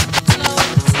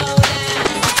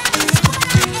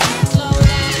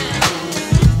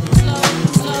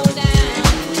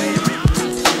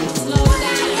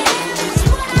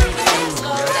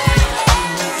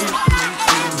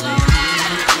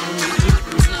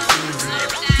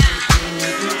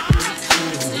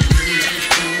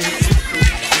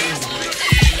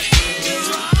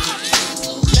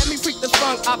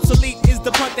 Obsolete is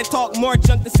the punt that talk more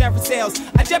junk than several sales.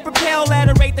 I jet propel at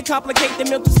a rate to complicate the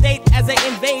mental state as I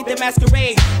invade the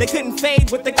masquerade. They couldn't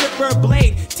fade with the clipper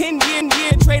blade.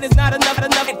 10-year trade is not enough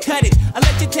to cut it. I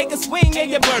let you take a swing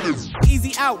and you burn it.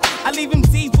 Easy out. I leave them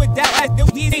Z's with doubt as they're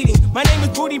eating. My name is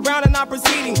Booty Brown and I'm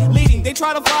proceeding, leading. They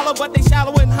try to follow, but they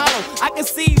shallow and hollow. I can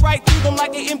see right through them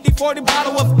like an empty 40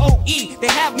 bottle of OE. They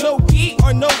have no key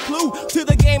or no clue to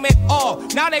the game at all.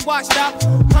 Now they washed up,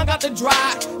 hung out to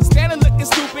dry, standing looking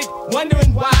stupid,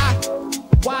 wondering why.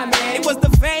 Why, man? It was the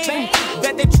fame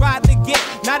that they tried to get.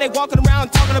 Now they walking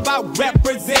around talking about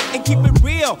represent and keep it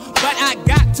real. But I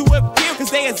got to appeal,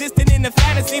 cause they existed in the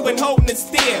fantasy when holding it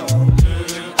still.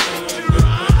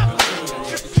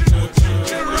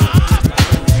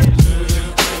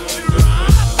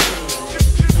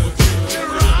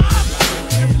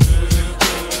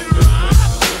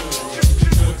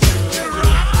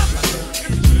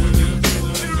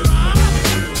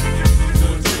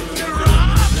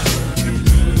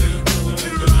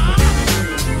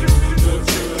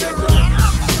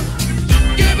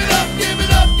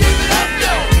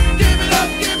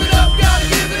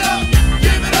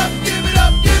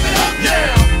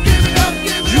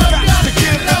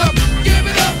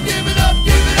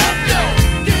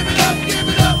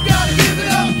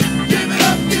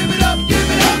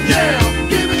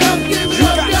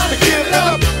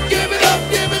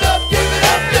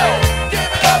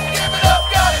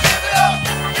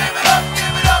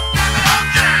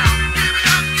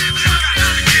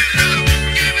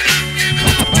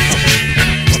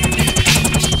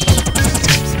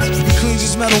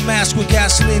 metal mask with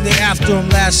gasoline, they after him.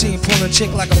 Last seen pulling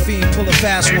chick like a fiend, pull a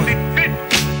fast one.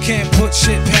 Can't put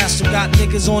shit past him. Got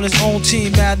niggas on his own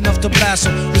team, mad enough to blast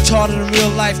him. Retarded in real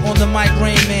life, on the mic,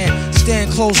 Rain Man.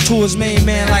 Stand close to his main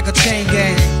man like a chain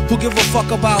gang. Who give a fuck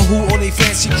about who or they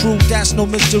fancy crew? That's no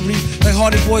mystery, like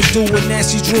Hardy Boys do with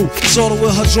Nancy Drew. Sorta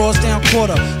with her drawers down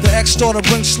quarter. The ex-daughter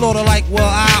brings slaughter like, well,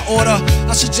 I order.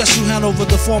 I suggest you hand over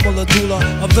the formula doula.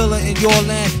 A villain in your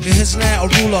land, in his land, a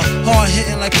ruler. Hard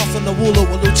hitting like Puffin the Wooler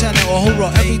with Lieutenant Uhura.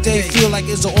 Every day feel like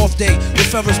it's an off day with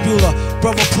Ferris Bueller.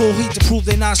 Brother pull heat to prove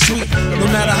they not sweet. No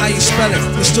matter how you spell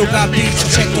it, we still got beats.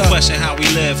 So check the question how we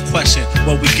live, question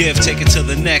what we give, take it to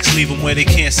the next, leave them where they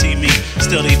can't see me.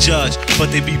 Still they judge,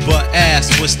 but they be butt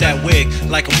ass. What's that wig?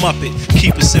 Like a Muppet.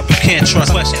 Keep it simple, can't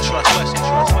trust. Question, trust, question,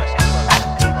 trust, question.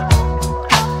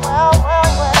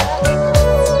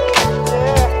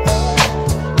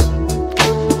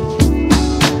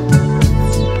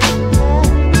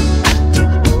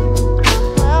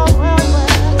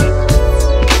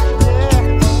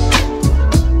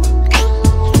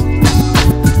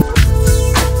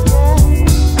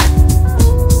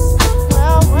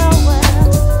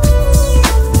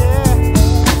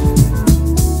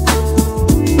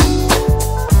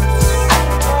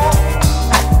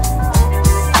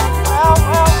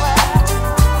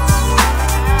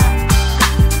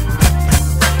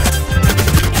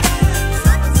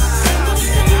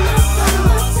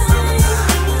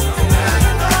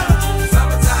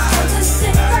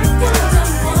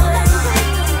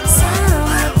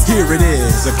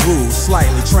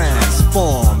 Slightly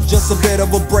transformed, just a bit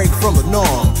of a break from the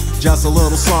norm. Just a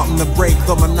little something to break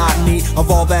the monotony of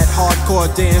all that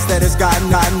hardcore dance that has gotten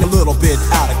a little bit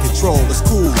out of control. It's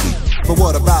cool, but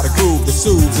what about a groove that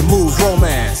soothes and moves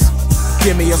romance?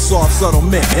 Give me a soft, subtle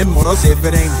mint. If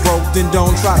it ain't broke, then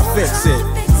don't try to fix it.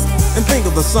 And think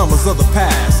of the summers of the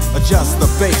past. Adjust the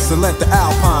bass and let the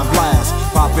Alpine blast.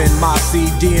 Pop in my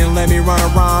CD and let me run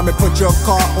around and put your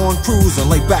car on cruise and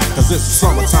lay back, cause it's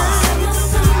summertime.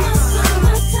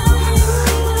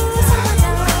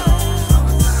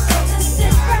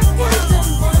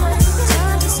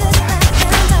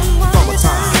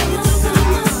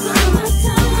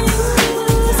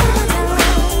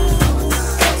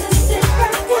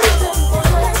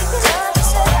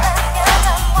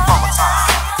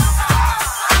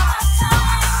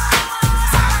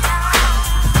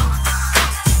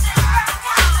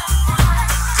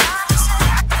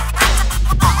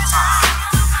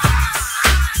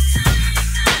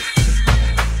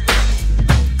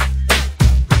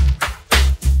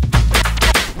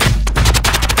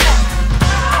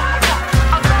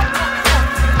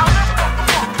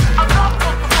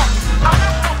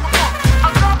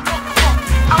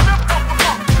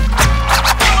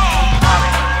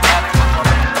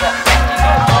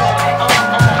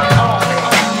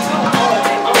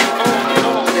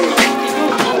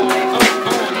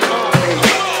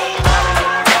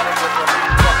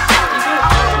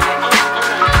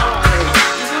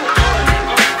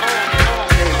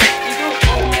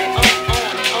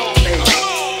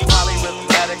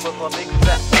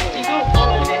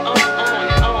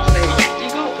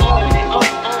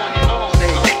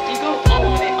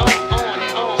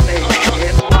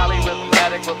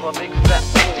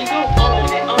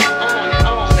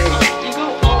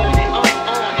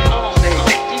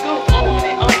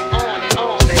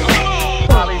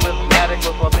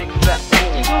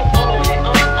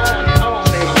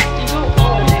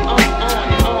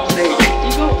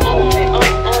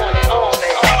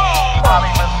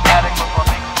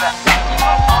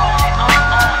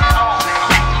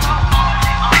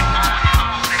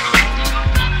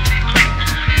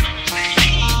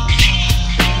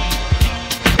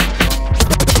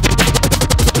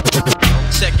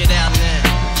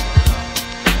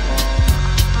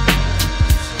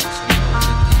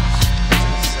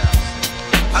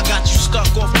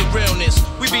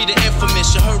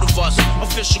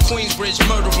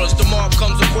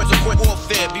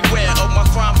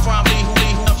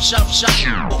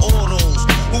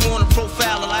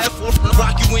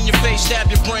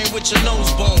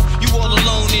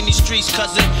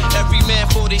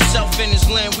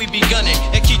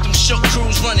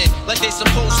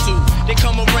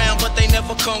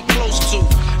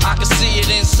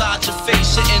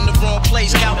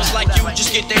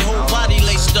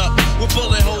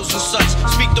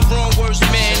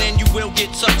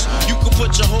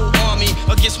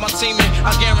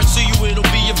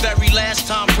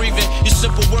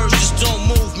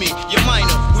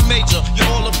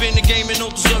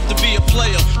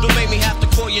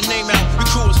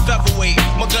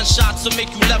 Gunshots will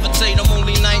make you levitate. I'm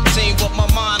only 19, but my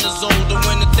mind is older.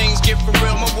 When the things get for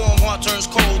real, my warm heart turns turns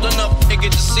cold. Enough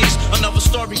nigga deceased, another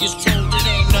story is told. It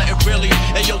ain't nothing really.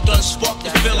 And yo, done sparked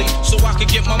the Philly, so I could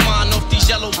get my mind off these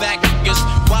yellow back niggas.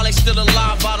 While they still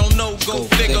alive, I don't know, go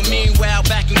figure. Meanwhile,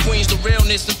 back in Queens, the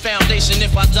realness and foundation.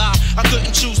 If I die, I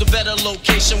couldn't choose a better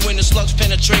location. When the slugs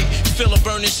penetrate, feel a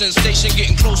burning sensation,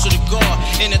 getting closer to God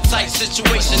in a tight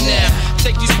situation now.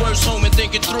 Take these words home and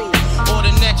think it through, or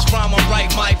the next rhyme I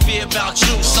write might be about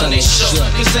you. Son, they shook,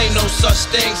 cause ain't no such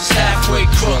things as halfway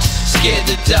crooks. Scared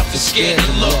to death and scared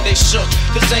to look, they shook,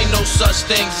 cause ain't no such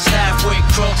things as halfway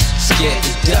crooks. Scared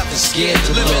to death and scared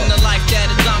to look. Living the life that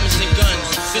is diamonds and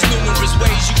guns. There's numerous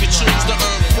ways you can choose to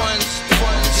earn funds.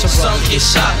 Some get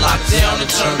shot, locked down, and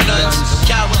turn nuns.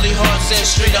 Cowardly hearts and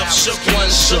straight up shook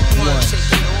ones. Shook ones.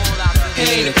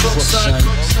 He ain't a crook, son.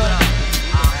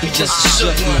 He just a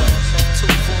shook one.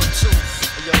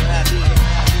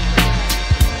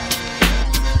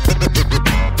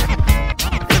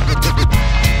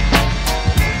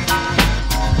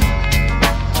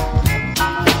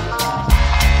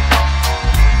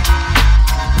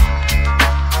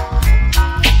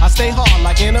 Stay hard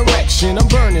like an erection. I'm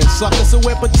burning suckers, so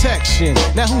wear protection.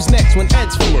 Now who's next when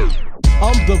Ed's flew?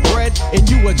 I'm the bread and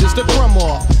you are just a crumb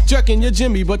off. Jerking your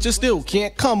Jimmy, but you still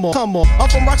can't come on. Come on. I'm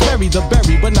from Roxbury, the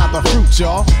berry, but not the fruit,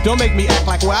 y'all. Don't make me act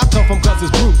like where I come from, cause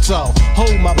it's brutal.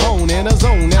 Hold my bone in a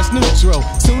zone that's neutral.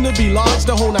 Soon to be large,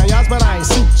 the whole 9 yards, but I ain't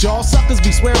suit, y'all. Suckers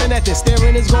be swearing that their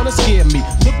staring is gonna scare me.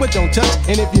 Look but don't touch,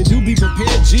 and if you do, be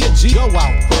prepared. G, go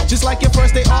out. Just like your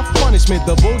first day off punishment.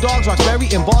 The Bulldogs, Roxbury,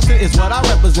 and Boston is what I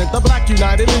represent. The Black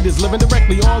United Leaders living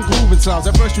directly on grooving sounds.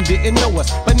 At first you didn't know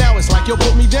us, but now it's like you'll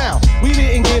put me down. We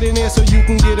didn't get in there so you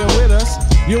can get in with us.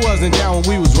 You wasn't down when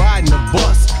we was riding the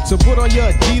bus. So put on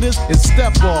your Adidas and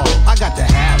step off. I got to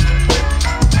have it.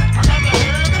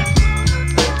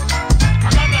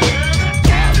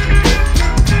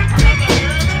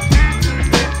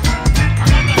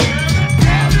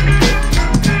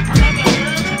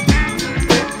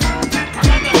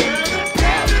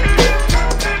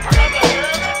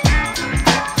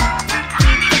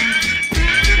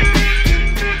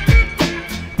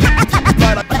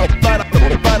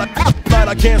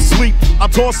 I can't sleep, I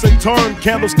toss and turn.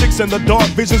 Candlesticks in the dark,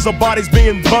 visions of bodies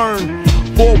being burned.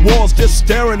 Four walls just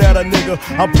staring at a nigga.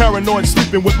 I'm paranoid,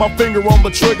 sleeping with my finger on the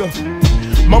trigger.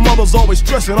 My mother's always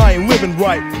stressing I ain't living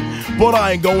right, but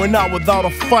I ain't going out without a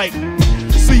fight.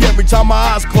 See, every time my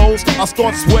eyes close, I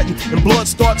start sweating and blood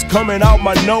starts coming out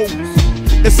my nose.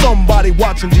 It's somebody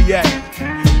watching the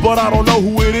act, but I don't know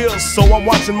who it is, so I'm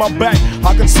watching my back.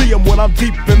 I can see him when I'm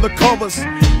deep in the covers.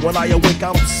 When I awake,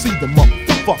 I don't see the motherfucker.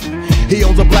 He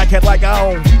owns a black hat like I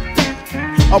own,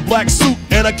 a black suit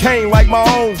and a cane like my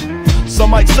own.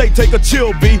 Some might say take a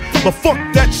chill, B, but fuck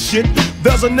that shit.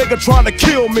 There's a nigga trying to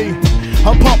kill me.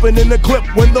 I'm popping in the clip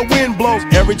when the wind blows.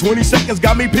 Every 20 seconds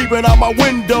got me peeping out my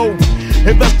window,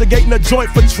 investigating a joint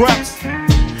for traps,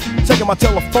 taking my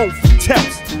telephone for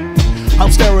taps.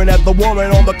 I'm staring at the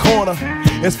woman on the corner.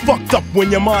 It's fucked up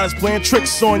when your mind is playing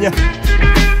tricks on you.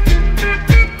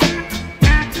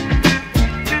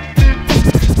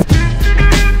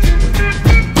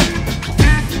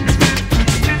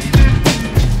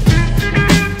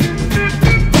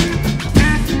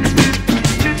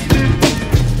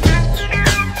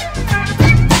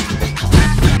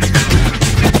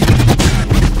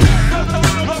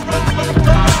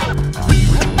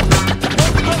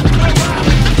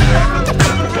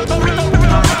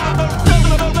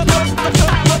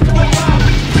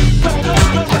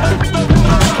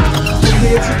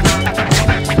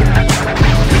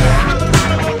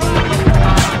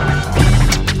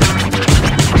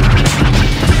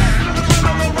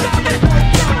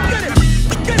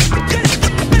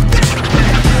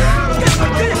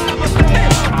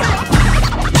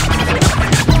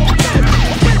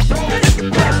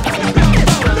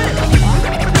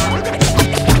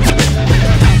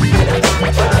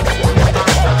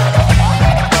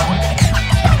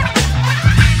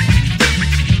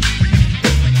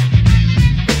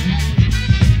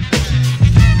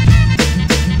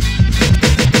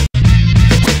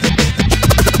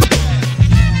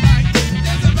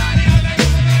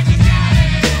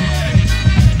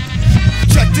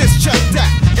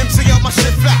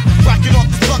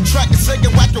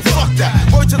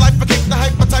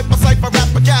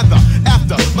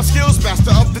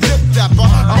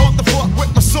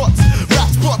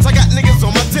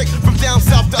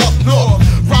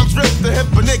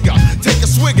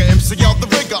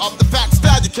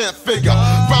 can't figure.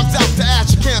 Rhymes out to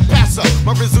ash, you can't pass up.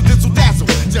 My rizzle dizzle dazzle.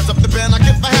 Jazz up the band, I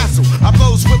get the hassle. I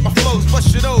blows with my flows,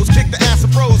 bust your nose, kick the ass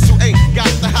of bros who ain't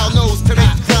got the how nose to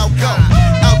make the crowd go.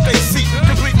 Out they seat,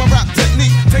 complete my rap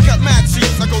technique. Take up mad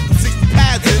sheets, I go through 60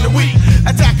 pads in a week.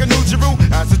 Attack a New Jerusalem.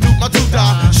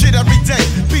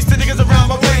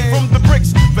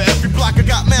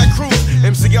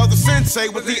 say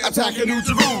with the attacking New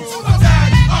Jerusalem.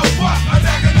 Attack of what?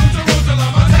 Attacking New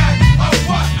Jerusalem. Attack of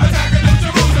what? Attacking New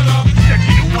Jerusalem. Check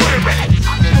it away.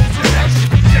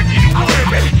 Check it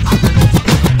away.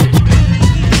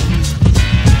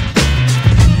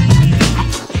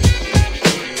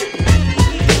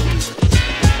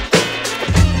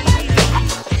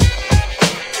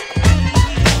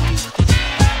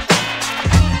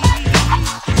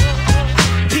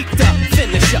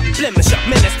 Blemish up,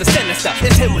 menace the sinister.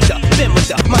 It's him with the, been with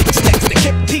the mics next to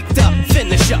Kim. Peaked up,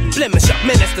 finish up, blemish up,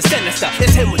 menace the sinister.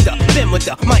 It's him with the, been with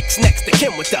the mics next to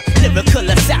Kim with the lyrical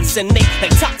assassinate like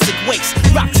toxic waste.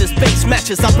 Rocks as base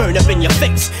matches, I burn up in your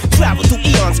face. Travel through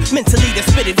eons, mentally they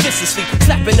spit it viciously.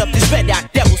 Slapping up these red-eyed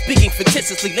devils, speaking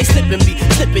fictitiously. They slipping me,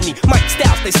 mic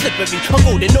styles they slippery. A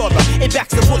golden aura, it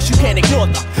backs the voice you can't ignore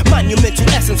the monumental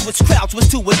essence which crowds was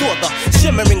to adore the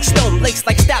shimmering stone laced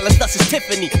like stylus, thus is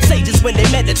Tiffany. Sages when they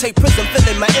meditate, prism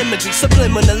filling my imagery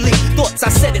subliminally. Thoughts I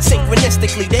said it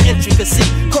synchronistically, the intricacy.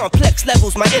 Complex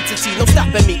levels, my entity, no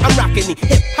stopping me. I'm rocking the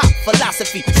hip-hop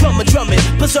philosophy. Drumming,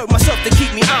 preserve myself to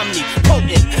keep me omni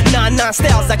potent. 9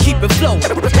 styles, I keep it flowing.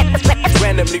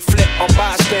 Randomly flip on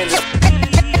bystanders,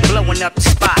 blowing up the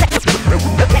spot.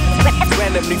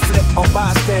 Randomly flip on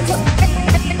bystanders,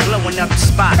 blowing up the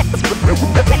spot.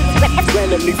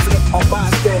 Randomly flip on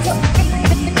bystanders,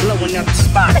 blowing up the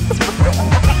spot.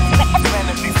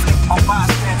 Randomly flip on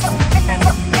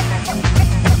bystanders.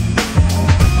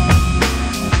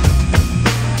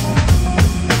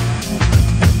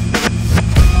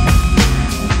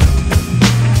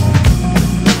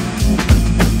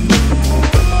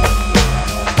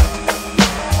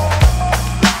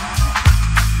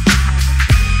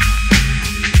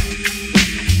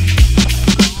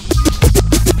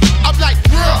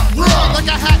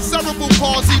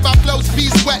 Palsy, my flows be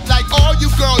sweat like all you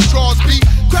girls draws be.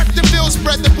 Crack the bill,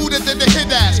 spread the Buddha than the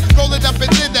hit ass. Roll it up in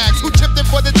thin axe, who chipped it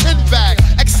for the tin bag,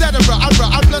 etc. I'm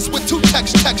blessed with 2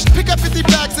 text. Pick up 50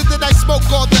 bags and then I smoke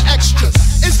all the extras.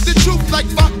 It's the truth, like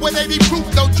fuck with 80 proof.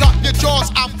 Don't drop your jaws,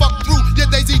 I'll fuck through your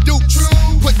Daisy Dukes.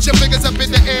 Put your fingers up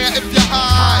in the air if you're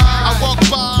high. I walk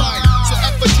by, so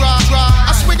ever dry.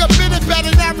 I swing a bit and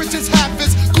batting average is half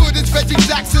as good as Reggie's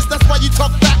axis. That's why you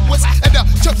talk backwards. And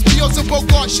Chuck's be on some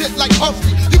Bogart shit like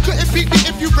Humphrey. You couldn't beat me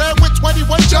if you ran with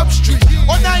 21 Jump Street.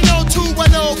 Or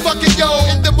 90210, fucking yo.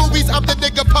 In the movies, I'm the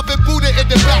nigga pumping Buddha in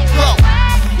the back row.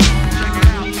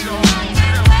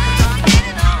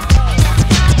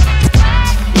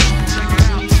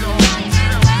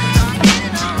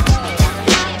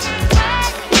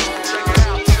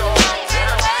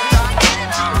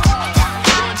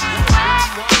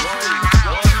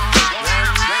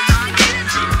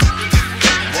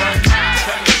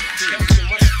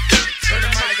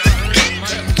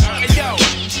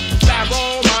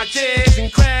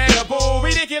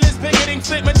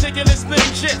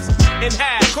 In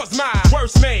half, cause my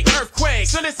words make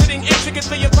earthquakes, soliciting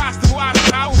intricately impossible out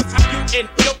of you in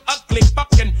your ugly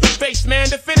fucking face, man.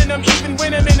 Defending them even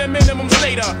when I'm in a minimum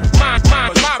state of mind,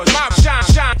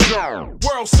 shine.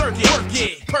 World circuit, work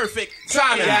it, perfect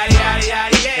timing. Yada yada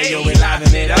yada yada. Hey yo, we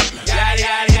liven it up. Yada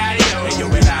yada yada yo. Hey yo,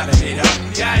 we liven it up.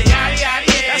 Yada yada yada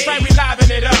yada. That's right, we liven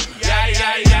it up. Yada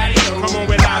yada yada yo. Come on,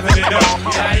 we liven it up.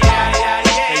 Yada yada yada yada.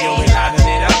 Hey yo, we liven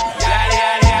it up. Yada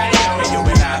yada yada yo. Hey yo,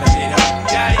 we liven it up.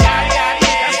 Yada yada yada.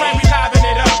 That's right, we liven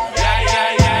it up. Yada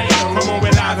yada yada yo. Come on, we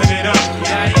liven it up.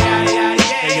 Yada yada yada.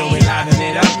 Hey yo, we liven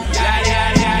it up. Yada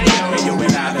yada yada yo. Hey yo, we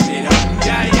liven it up.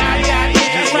 Yada yada yada.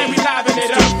 That's right, we liven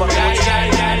it up. Yada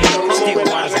yada yada yo. Still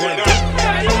wise one.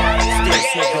 Still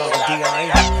Snoop Dogg and D.R.O.Y.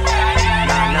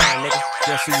 Nah, nigga.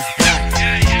 Guess who's back?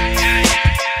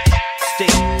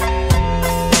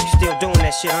 Still doing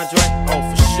that shit, Andre? Oh,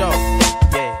 for sure.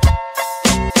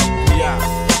 Yeah.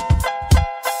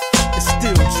 It's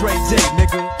still Dre Day,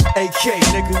 nigga. AK,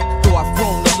 nigga. Though I've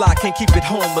grown a lot, can't keep it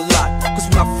home a lot. Cause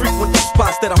when I frequent the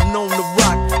spots that I'm known to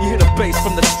rock, you hear the bass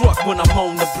from the truck when I'm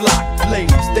on the block.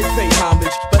 Ladies, they pay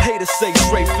homage, but haters say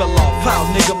Dre fell off. How,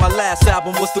 nigga, my last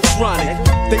album was The Chronic.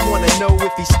 They wanna know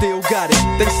if he still got it.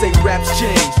 They say raps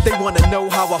change, they wanna know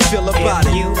how I feel about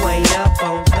it. You ain't up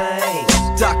on things.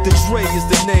 Dr. Dre is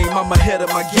the name, I'm ahead of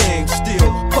my game.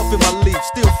 Still puffin' my leaf,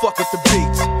 still fuck with the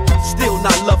beats. Still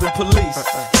not loving police.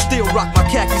 Still rock my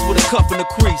khakis with a cuff and a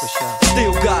crease.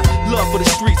 Still got love for the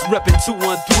streets, reppin'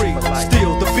 213.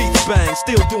 Still the beats bang,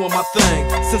 still doing my thing.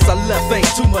 Since I left, ain't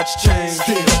too much change.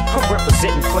 Still I'm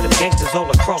representing for them gangsters all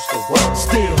across the world.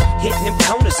 Still hitting them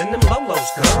corners and them lolos,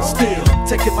 girl. Still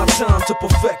taking my time to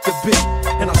perfect the beat.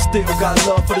 And I still got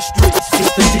love for the streets.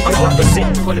 I'm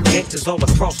representing for them gangsters all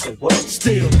across the world.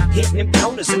 Still hitting them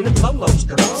corners and them lolos,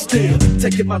 girl. Still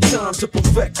taking my time to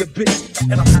perfect the beat.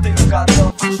 And I still got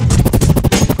love for the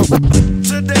streets.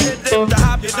 To the hit, then the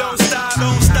hop, you don't stop,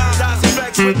 don't stop. Dice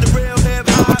effects with the real hip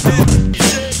hop.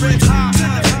 Shit, rich hop.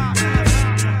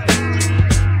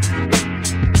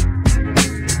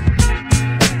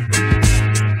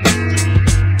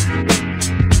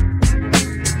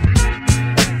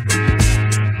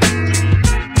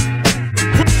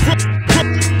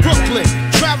 Brooklyn,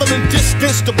 traveling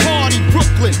distance to party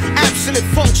Brooklyn. Abstinent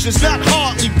functions, not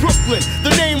hardly Brooklyn.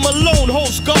 The name alone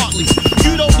holds godly.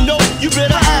 You don't know, you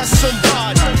better ask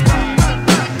somebody.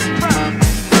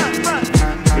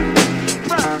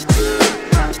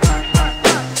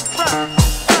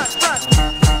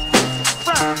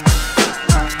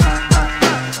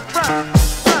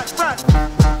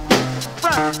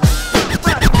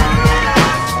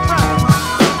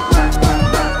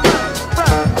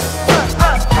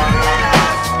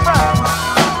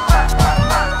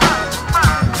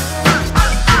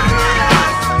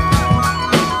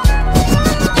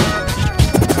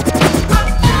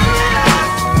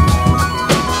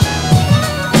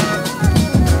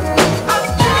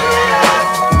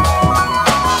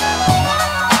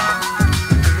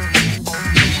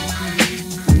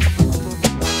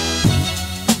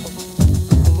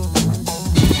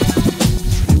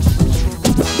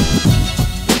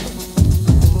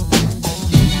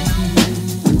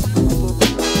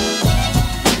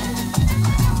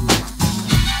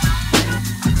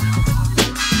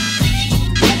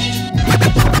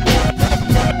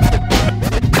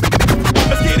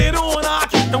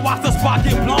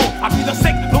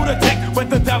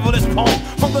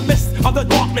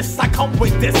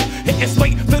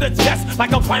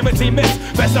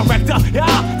 Resurrector,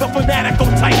 yeah, the fanatical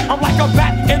type. I'm like a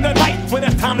bat in the night when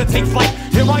it's time to take flight.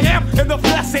 Here I am in the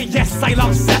flesh, and yes, I'm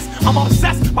obsessed. I'm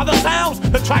obsessed by the sounds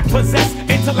the track possess.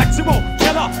 Intellectual,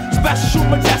 killer, special,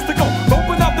 majestical.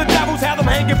 Open up the devils, have them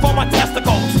hanging for my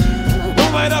testicles.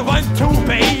 Nowhere to run to,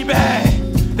 baby.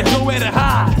 There's nowhere to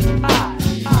hide.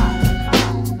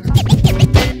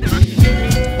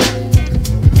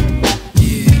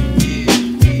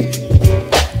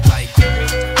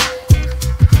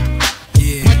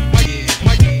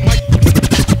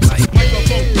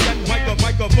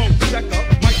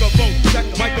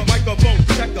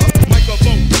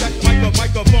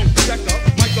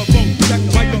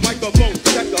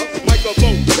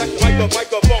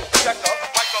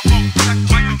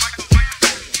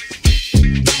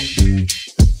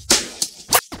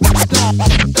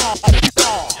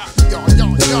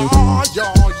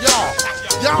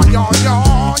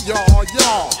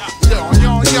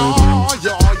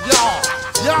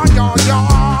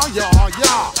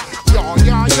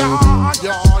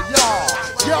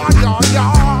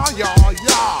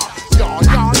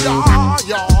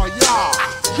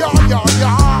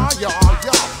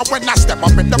 When I step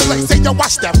up in the place, say yo,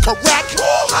 I step correct.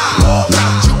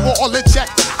 Got you all in check.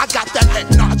 I got that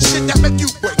head nod shit that make you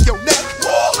break your neck.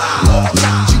 I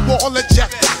got you all in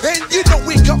check, and you know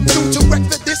we come through to wreck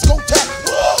the discotheque.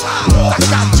 I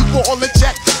got you all in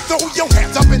check. Throw your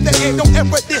hands up in the air, don't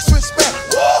ever disrespect.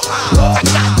 I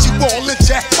got you all in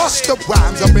check. Bust the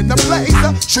rhymes up in the place,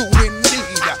 true indeed.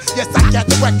 Yes, I got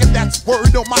the record, that's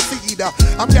word on my seed.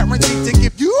 I'm guaranteed to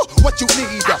give you what you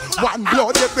need. One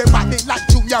blood, everybody like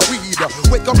Junior Reed.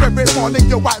 Wake up every morning,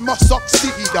 yo, I must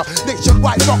succeed.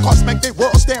 Nationwide rockers make the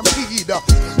world stampede.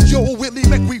 Yo, Willie,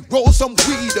 make we roll some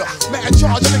weed. Man,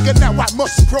 charge nigga, now I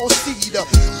must proceed.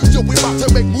 Yo, we about to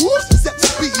make moves, set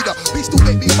speed. Beast to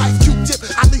baby, wife, Q-tip,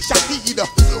 Ali Shahid.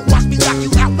 Watch me knock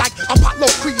you out like Apollo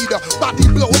Creed. Body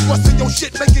blows, busting your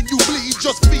shit, making you bleed.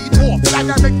 Just feed more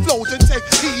dynamic flows and take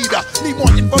heed. Need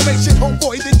more information,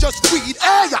 homeboy, than just weed.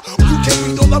 Hey, you can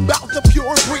read all about the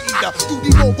pure breed. Do the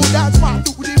mobile dance, fine,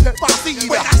 do the pepper seed.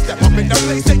 When I step up in the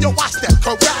place, say yo, I step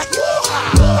correct.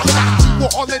 I got you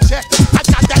all in check. I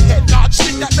got that head nod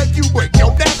shit that make you break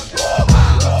your neck.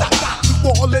 I got you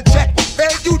all in check.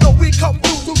 And you know we come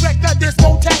through to wreck the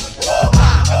discotheque.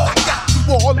 I got you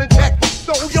all in check.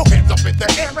 Throw your hands up in the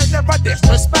air and never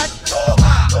disrespect.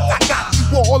 I got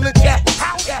you all in check.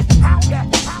 How that?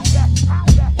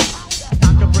 I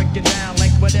can break it down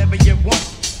like whatever you want.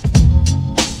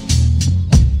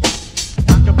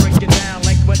 I can break it down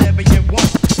like whatever you want.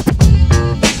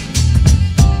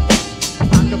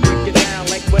 I can break it down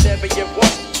like whatever you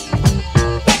want.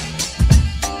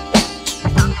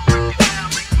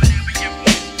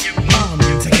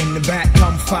 Taking the back,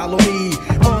 come follow me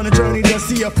on a journey to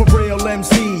see a for real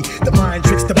MC. The mind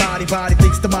tricks the body, body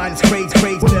thinks the mind is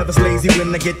crazy. Whatever's lazy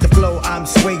when I get the flow, I'm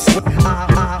swayed.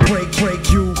 I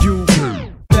break you.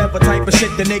 Whatever type of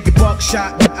shit, the nigga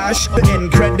buckshot. I the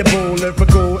incredible,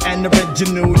 lyrical and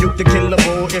original. You the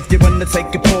killable if you wanna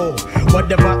take a pull.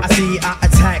 Whatever I see, I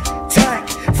attack.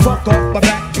 Fuck off my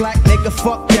back, black.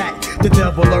 fuck that. The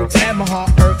devil lurks and my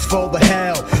heart irks for the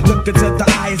hell. Look into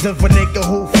the eyes of a nigga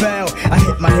who fell. I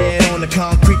hit my head on the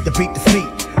concrete to beat the feet.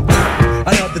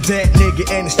 Another dead nigga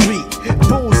in the street.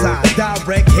 Bullseye,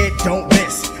 direct hit, don't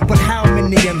miss. But how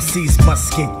many MCs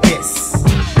must get this?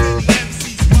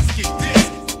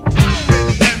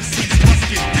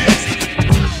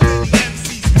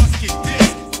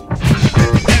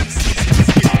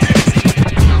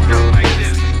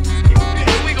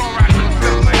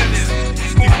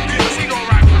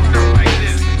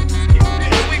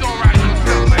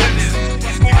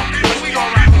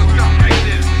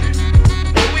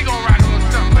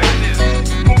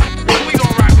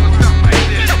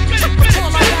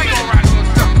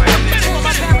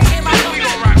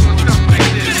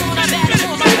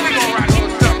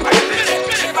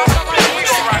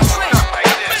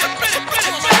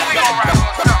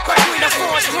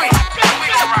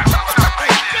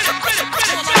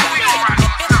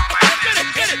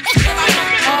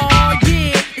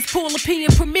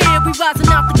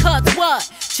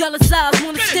 Jealous eyes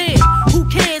wanna stare. Who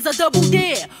cares? I double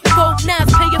dare. 4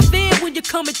 9s pay your fare when you're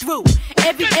coming through.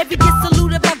 Every get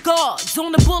saluted by guards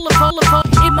on the boulevard.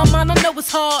 In my mind I know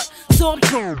it's hard, so I'm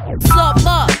cool. Slug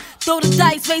up, throw the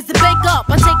dice, raise the bank up.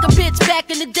 I take a bitch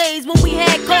back in the days when we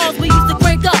had cars we used to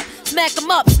crank up. Smack 'em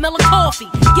up, smell of coffee.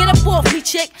 Get up off me,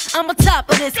 chick. I'm on top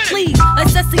of this, please.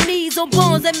 Assessing knees on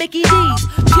bones at Mickey D's.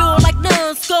 Pure like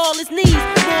none, scarless knees.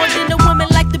 More than a woman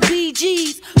like the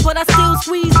BGs. But I still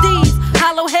squeeze these.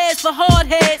 Hollow heads for hard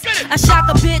heads. I shock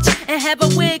a bitch and have a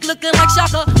wig looking like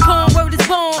Shaka. Corn word is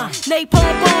born.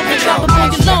 Napalm bomb and drop a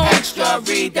on your lawn. Extra,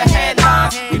 read the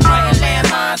headlines. We playing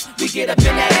landmines. We get up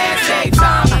in that ass every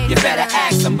time. You better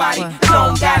ask somebody.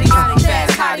 Clone daddy,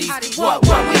 fast hotties. What,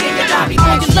 we in your lobby?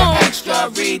 Extra,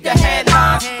 read the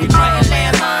headlines. We playing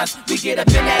landmines. We get up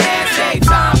in that ass every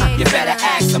time. You better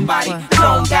ask somebody.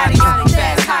 Clone daddy,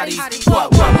 fast hotties.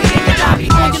 What, we in your lobby?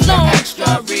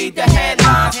 Extra, read the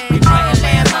headlines. We playing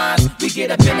landmines. We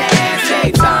get up in that ass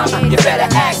every time. You better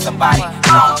ask somebody.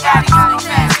 Clone daddy,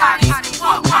 fast hotties.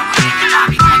 What, we in your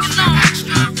lobby?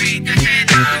 Extra, read the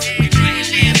headlines. We playing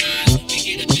landmines. We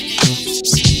get up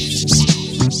in that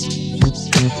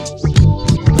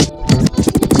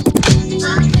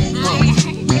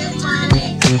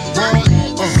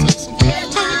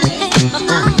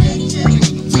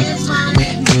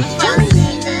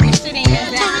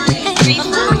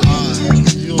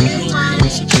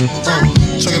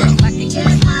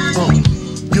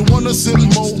Sip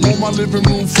mo on my living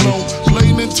room floor.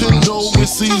 Play Nintendo with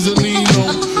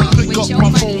Seasonino. Pick up my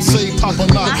phone, say Papa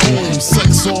not home.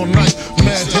 Sex all night,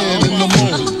 mad head in the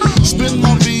moon. Spin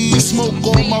my V, smoke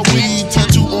on my weed.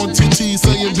 Tattoo on TT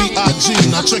saying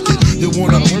B.I.G. Now check it, you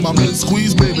wanna be my mid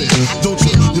squeeze, baby? Don't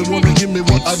you? You wanna give me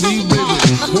what I need, baby?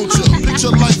 Won't you?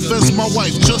 Picture life as my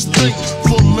wife, just think.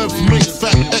 Full length, make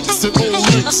fat X and all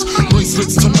links.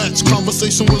 Bracelets to match,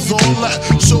 conversation was all that.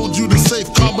 Showed you the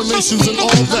safe combinations and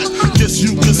all that. Guess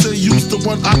you can say you's the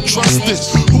one I trusted.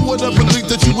 Who would ever think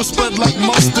that you would spread like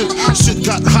mustard? Shit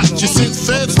got hot, you sent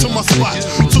feds to my spot.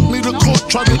 Took me to court,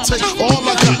 tried to take all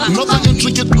I got. Another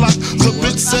intricate plot, the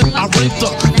bitch said I raped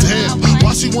her. Damn,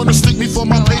 why she wanna stick me for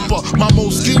my paper? My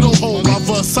Moschino hole, my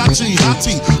Versace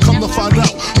hottie. Come to find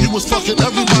out, you was fucking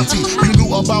everybody. You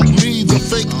knew about me, the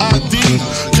fake ID.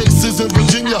 Cases in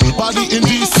Virginia, body in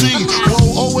DC.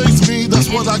 Whoa, always me, that's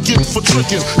what I get for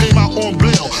tricking. Came out on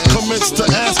bail, commenced to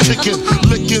ass kicking.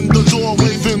 Licking the door,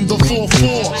 waving the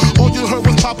 4-4. All you heard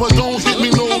was Papa, don't hit me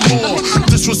no more.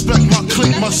 Disrespect my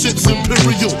clique, my shit's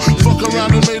imperial. Fuck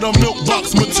around and made a milk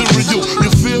box material.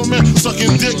 You feel me?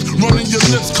 Sucking dick, running your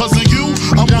lips cause of you.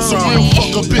 I'm on some real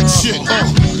fuck a bitch shit.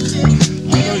 I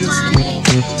know you're scared.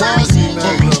 Why is he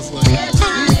mad girls like that?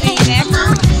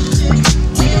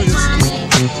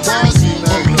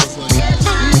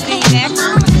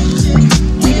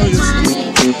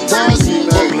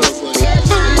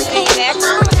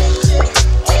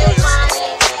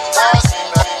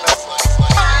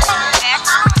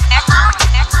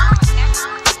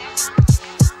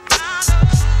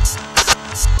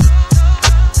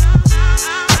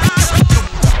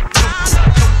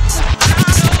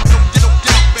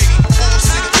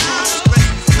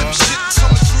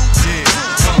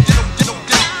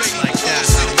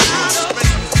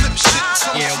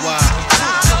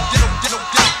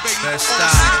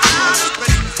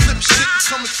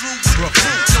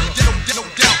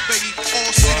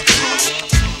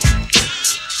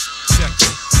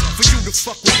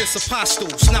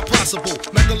 It's not possible.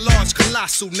 Mega large,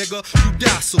 colossal, nigga. You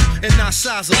docile and not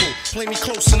sizable. Play me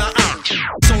close and I out.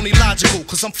 It's only logical. logical,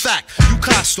 cause I'm fact, you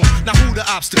costume. Now who the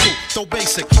obstacle? Though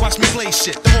basic, watch me play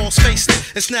shit. The halls face it.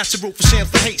 It's natural for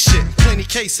shams to hate shit. Plenty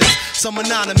cases, some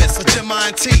anonymous. A Gemini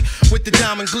and T with the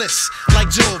diamond glitz like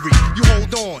jewelry. You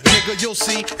hold on, nigga, you'll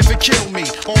see if it kill me.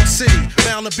 All city,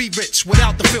 bound to be rich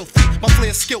without the filthy. My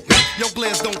flair skilled me, your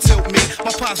glares don't tilt me.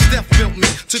 My pop's death built me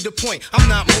to the point I'm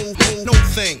not move, no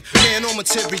thing. Man on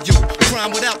material,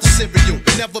 crime without the cereal.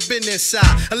 Never been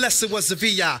inside unless it was a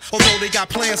VI. Although they got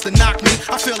plans to knock me,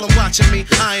 I feel them watching me.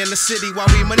 I in the city while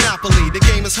we monopoly. The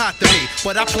game is hot to me,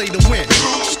 but I play to win.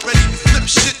 Ready to flip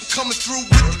shit coming through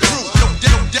with the crew.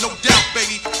 No doubt,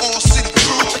 baby. All city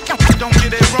crew. Don't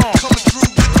get it wrong. Coming through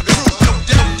with the crew. No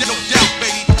doubt,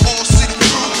 baby. All city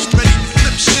crew. Ready to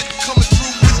flip shit coming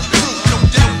through with the crew.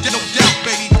 No doubt,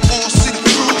 baby. All city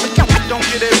crew. Don't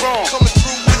get it wrong. Coming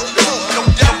through with the crew. No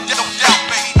doubt,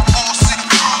 baby. All city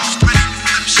crew. Ready to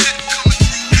flip shit coming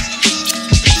through.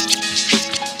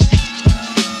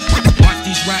 Watch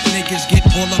these rap niggas get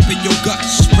all up in your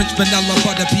guts. Prince vanilla,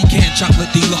 butter, pecan,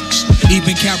 chocolate deluxe.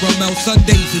 Even caramel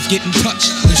sundaes is getting touched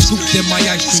and scooped in my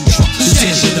ice cream truck. Who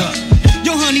tears it up?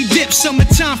 Yo, honey dip,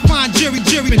 summertime, fine jury.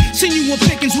 Seen you on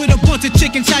pickings with a bunch of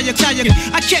chickens, how you.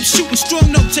 I kept shooting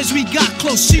strong notes as we got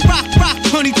close. She rock,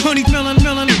 honey,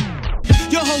 millin'.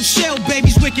 Your whole shell,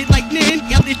 baby's wicked like Nin.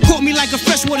 It caught me like a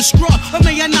freshwater straw, or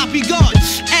may I not be God?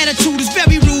 Attitude is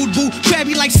very rude, boo.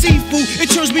 Crabby like seafood.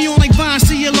 It turns me on like Vine,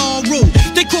 see it all rude.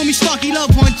 They call me Starkey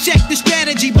Love Hunt. Check the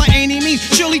strategy by any means.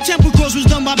 Shirley Temple Cross was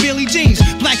done by Billie Jeans.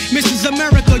 Black Mrs.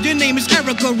 America, your name is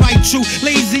Erica, right? True.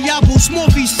 Lazy apple, small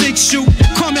piece, 6 shoe.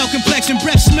 Caramel complexion,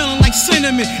 breath smelling like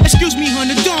cinnamon. Excuse me,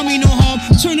 honey, don't mean no harm.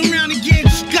 Turn around again.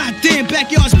 Goddamn,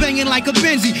 backyard's banging like a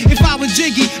Benzie. If I was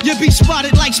Jiggy, you'd be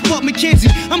spotted like Spud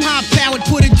McKenzie. I'm high powered,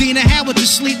 put a Dina Howard to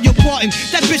sleep. You're parting.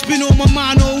 That bitch been on my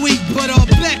mind all week. But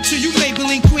back to you,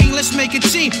 Maybelline Queen. Let's make a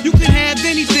team. You can have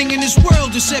anything in this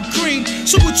world except cream.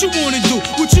 So what you wanna do?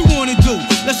 What you wanna do?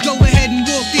 Let's go ahead and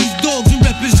walk these dogs and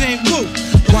represent Wu.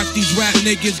 Watch these rap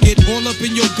niggas get all up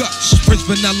in your guts. Prince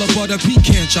vanilla, butter,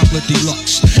 pecan, chocolate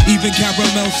deluxe. Even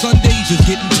caramel sundaes is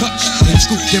getting touched and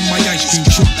scooped in my ice cream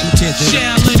truck. Who tears it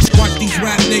up? Watch these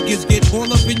rap niggas get all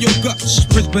up in your guts.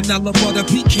 Prince vanilla, butter,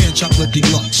 pecan, chocolate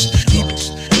deluxe.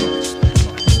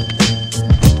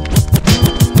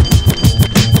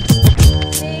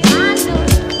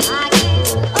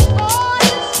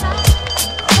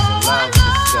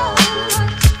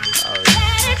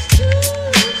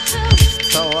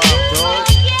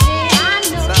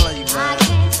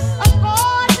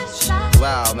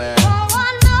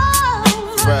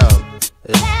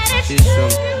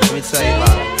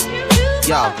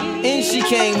 And she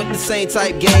came with the same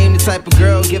type game, the type of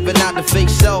girl giving out the fake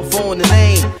cell phone, the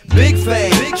name Big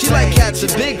Fame. She like catching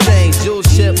big things, jewel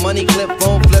ship, money clip,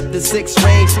 phone flip, the 6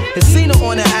 range. And seen her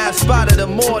on the ass, spotted her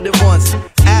more than once.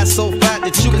 Ass so fat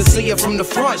that you can see her from the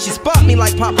front. She spot me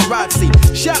like paparazzi,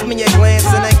 shot me a glance,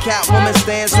 and that Catwoman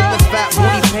stands with the fat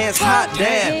booty pants. Hot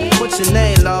damn, what's your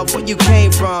name, love? Where you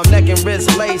came from? Neck and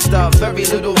wrist laced up, very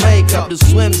little makeup. The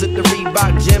swims at the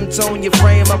Reebok gym, tone your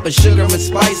frame up, a sugar and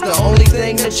spice, the only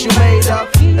thing that you made up.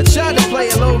 I tried to play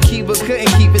it low key, but couldn't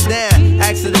keep it down.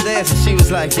 Asked her to dance, and she was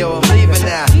like, yo, I'm leaving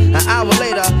now. An hour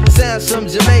later, sounds from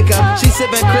Jamaica. She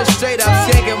sipping Kris straight up,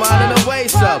 skanking mine in the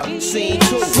waist up. Scene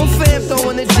 2. My fam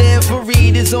throwing the jam for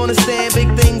Reed is on the stand. Big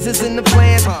things is in the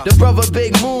plans. The brother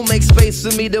Big Moon makes space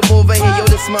for me to move in here. Yo,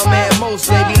 this my man Most,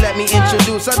 baby, let me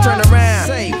introduce. I turn around.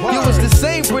 You was the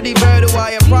same pretty bird who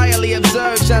I had priorly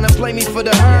observed, trying to play me for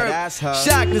the herb.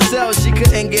 Shocked to sell, she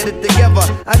couldn't get it together.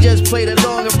 I just played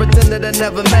along and pretended I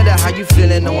never met her. How you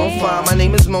feeling? No, I'm fine. My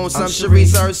name is Mons. I'm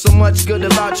Sharice. I heard so much good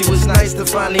about you. It's nice to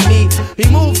finally meet. He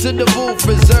moved to the booth,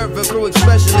 reserved for crew,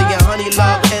 especially. And Honey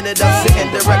Love ended up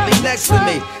sitting directly next to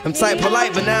me. I'm type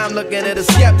polite, but now I'm looking at her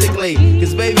skeptically.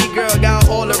 Cause baby girl got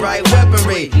all the right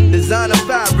weaponry. Designer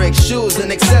fabric, shoes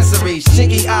and accessories.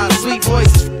 Chinky eyes, sweet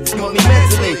voice, want me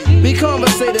mentally. Be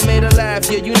conversated, made her laugh.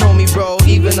 Yeah, you know me, bro.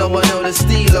 Even though I know the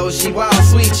stilo, she wild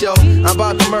sweet, yo. I'm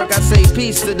about to murk, I say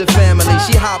peace to the family.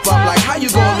 She hop up like, how you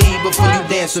gonna leave before you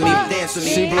dance with me? Dance with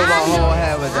me. She blew my whole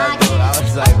head with that dude. I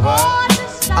was like, what?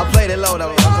 I played it low though.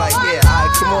 I was like, yeah,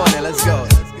 alright, come on then, let's go.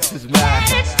 This is mad.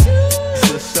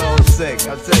 This is so sick.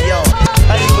 I'm saying, yo,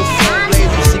 Honey was so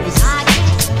blazing. She was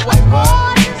like, what?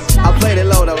 I played it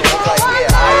low though. I was like,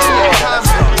 yeah, alright, come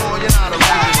on, let's go.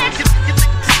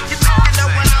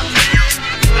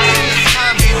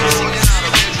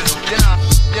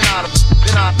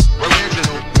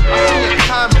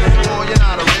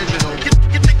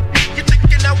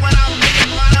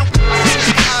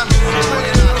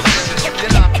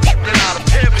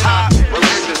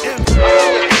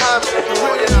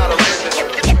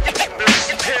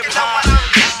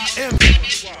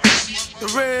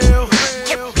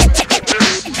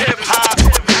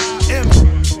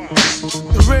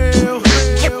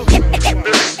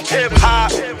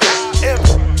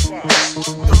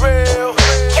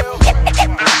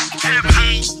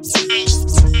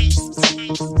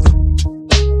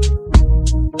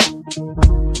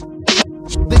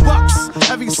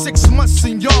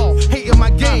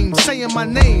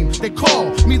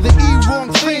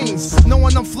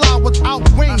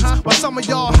 some of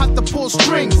y'all have to pull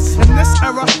strings. In this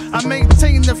era, I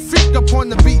maintain the freak upon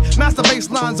the beat. Master bass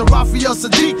lines of Raphael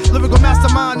Sadiq, lyrical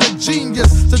mastermind and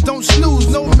genius. So don't snooze,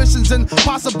 no missions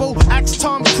impossible. Axe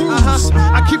Tom Cruise.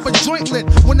 I keep a joint lit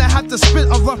when I have to spit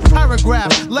a rough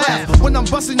paragraph. Laugh when I'm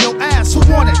busting your ass. Who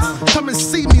want it? Come and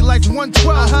see me like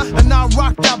 112. And I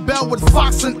rock that bell with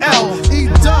Fox and L.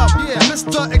 E-Dub,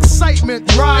 Mr.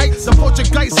 Excitement, right? The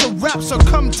Portuguese of rap, so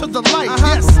come to the light.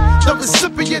 Yes, the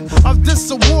recipient of this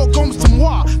award goes to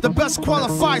moi, the best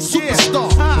qualified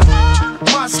superstar.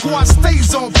 My squad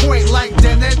stays on point like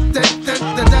that.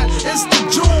 It's the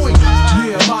joint.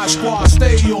 Yeah, my squad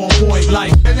stay on point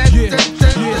like that. It's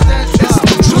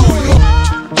the joint.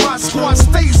 My squad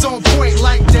stays on point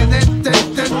like that.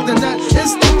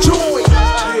 It's the joint.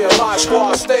 Yeah, my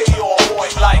squad stay on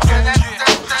point like that.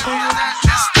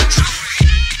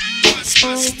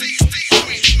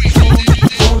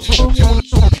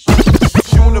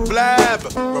 Blab,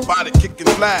 robotic kicking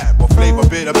flab, or flavor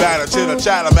bitter batter, chitter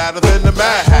chatter, madder than the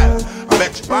Mad Hatter. I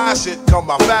bet you buy shit, come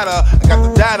by fatter. I got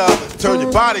the data, turn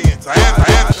your body into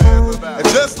answer. And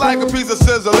just like a piece of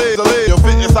sizzle, you'll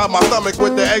fit inside my stomach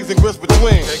with the eggs and grits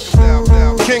between.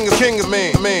 King is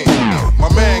mean. My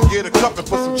man, get a cup and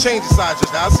put some change inside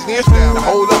you. Now see this now,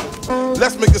 hold up.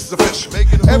 Let's make this official.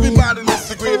 Everybody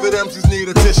disagree that MCs need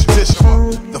a tissue.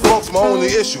 The funk's my only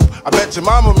issue. I bet your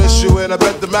mama miss you, and I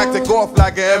bet the Mac take off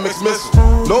like an MX missile.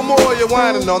 No more you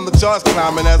whining on the charts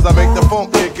climbing as I make the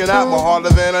funk kicking out more harder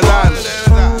than a diamond.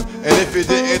 And if you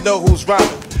didn't know who's rhyming,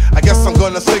 I guess I'm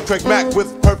gonna say Craig Mack with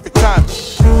perfect timing.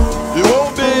 You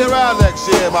won't be around next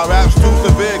year. My rap's too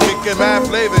severe, kicking mad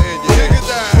flavor in your ear.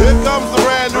 Here comes the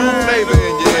brand new flavor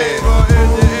in your ear.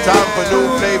 Time for new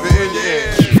flavor in your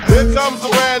ear. Here comes the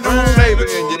brand new flavor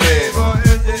in your ear.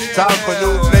 Time for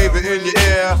new flavor in your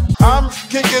ear. I'm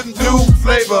kicking new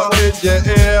flavor in your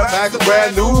ear. Back to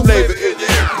brand new flavor in your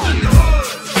ear.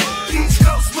 East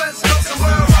Coast, West Coast, and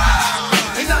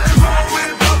worldwide. Ain't nothing wrong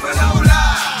with bumping on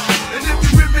live. And if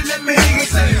you rip it, let me hear you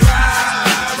say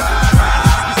ride, ride,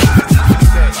 ride.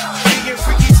 Big and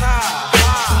freaky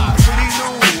time, pretty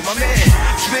new, my man,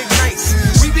 big nights.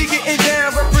 We be getting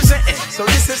down, representing. So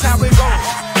this is how it goes.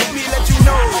 Let me let you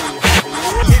know.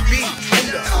 It be in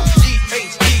the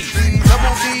G-H-E,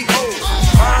 double D-O,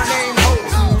 my name Ho.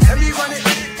 Let me run it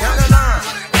down the line.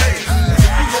 Hey,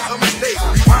 if you make a mistake,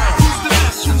 rewind. Who's the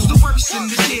best? Who's the worst in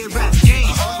this here rap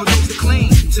game? For those that claim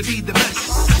to be the best,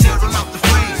 I tear them out the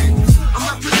frame. I'm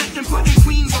representing, putting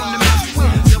queens on the map.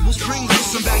 Double springs with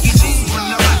some baggy jeans when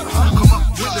I rap. Come up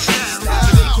with a style,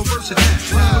 so they converse to that.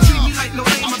 Don't treat me like no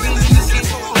lame, I've been in this game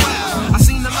for a while. I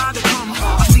seen a lot to come,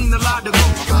 I seen a lot to go,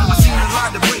 I seen a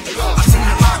lot to break, I seen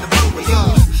a lot to blow. Yo,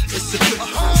 it's a trip,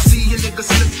 see a nigga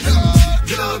slip.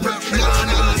 Get up,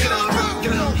 nigga, get up.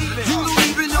 You don't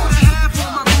even know the half of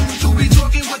my moves. You be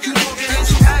talking what you talking and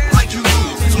so act like you do.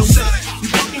 So say, you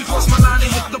fucking cross my line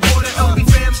and hit the border. LB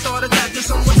fam start attacking,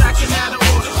 someone's acting out of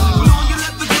order. Put on your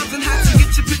leather gloves and hats and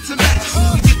get your bits and bats.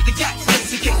 You get the cats,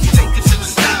 just in case you take it to the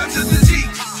style. To the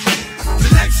Jeeps, the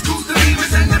Lexus, the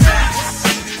Beamers, and the Vans.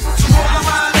 To all of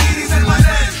my ladies and my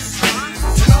dads,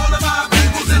 and all of my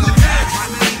peoples in the pants.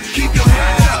 Keep your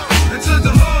head up into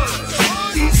the hood.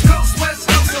 East Coast, West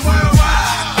Coast, and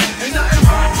worldwide. Ain't nothing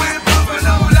wrong with bumping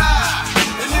on live.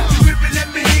 And if you rip it, let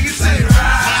me hear you say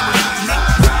ride.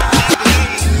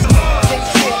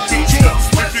 East Coast,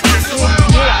 West Coast, and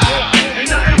worldwide. Ain't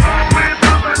nothing wrong with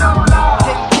bumping on live.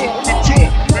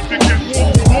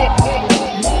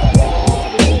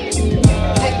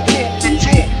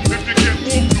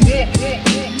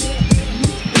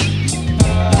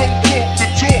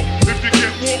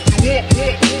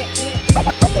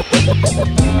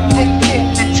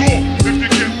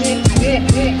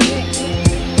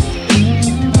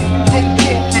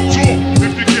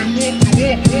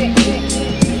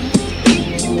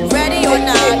 Ready or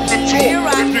not, here I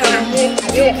come.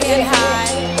 You can't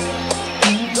hide.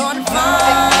 Gonna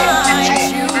find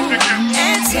you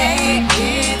and take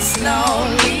it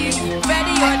slowly.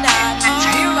 Ready or not,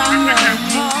 here I come.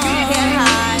 You can't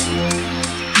hide.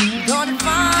 Gonna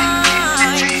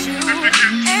find you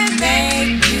and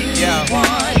make you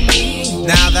want me.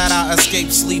 Now that I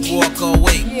escape, sleep, walk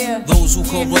awake. Those who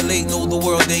correlate know the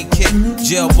world ain't kick.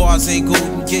 Jail bars ain't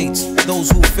golden gates.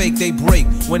 Those who fake, they break.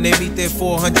 When they meet their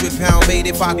 400-pound mate,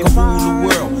 if I could rule the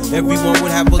world, everyone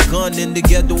would have a gun in the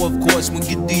ghetto, of course, when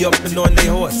get the up and on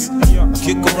their horse.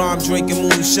 Kick around drinking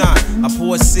moonshine. I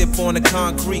pour a sip on the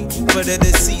concrete for the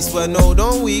deceased, but no,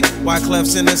 don't weep.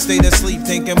 Wyclef's in a state of sleep,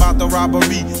 thinking about the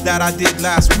robbery that I did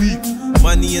last week.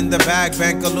 Money in the bag,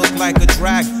 banker look like a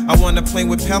drag. I wanna play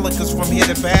with pelicans from here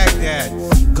to Baghdad.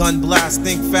 Gun blast,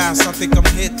 think fast, I think I'm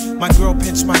hit. My girl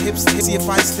pinched my hips to see if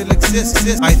I still exist.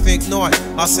 I think not.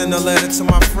 I'll send a letter to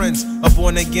my friends. A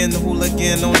born again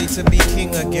hooligan, only to be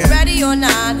king again. Ready or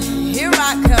not, here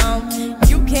I come.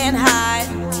 You can't hide.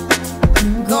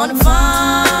 Gonna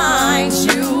find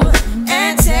you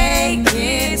and take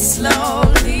it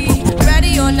slowly.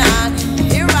 Ready or not,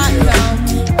 here I come.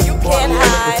 You can't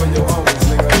hide.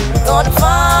 Gonna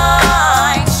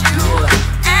find you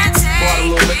and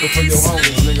take it slowly.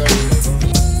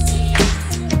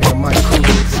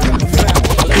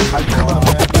 How you come out,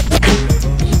 man?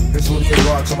 This one here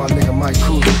go out to my nigga Mike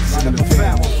Cooley.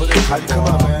 How you come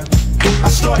out, man? I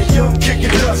started young, kicking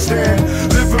dust, man.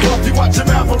 Living rough, you watch your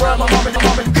mouth around my mama, your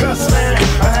mama, you cuss, man.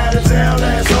 I had a down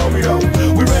ass homie, though.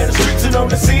 We ran the streets and on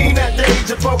the scene at the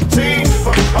age of 14.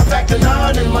 I packed a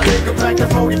 9 and my nigga packed a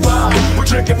 45. We're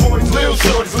drinking 40s, little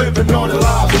shorties, living on the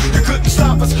live. You couldn't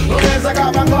stop us, long as I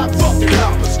got my Glock, fucking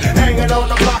coppers. Hanging on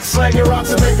the block, slanging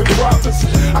rocks and making profits.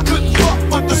 I couldn't fuck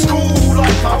with the school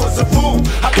life, I was a fool.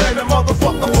 I played a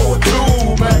motherfucker for a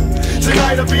tool, man.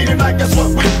 Tonight will be the night, that's what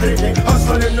we thinking.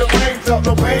 Hustling in the rain, felt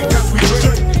no pain, cause we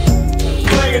drinking.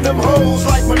 Playing them hoes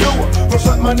like manure. First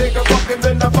let my nigga fucking,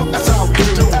 then I fuck, that's how we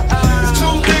do it. There's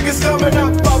 2 niggas coming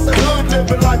up out the hood,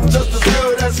 living life just as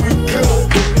good as we could.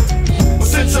 But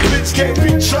since a bitch can't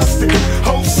be trusted,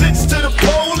 hold 6 to the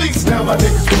police, now my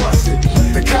niggas busted.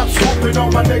 The cops whooping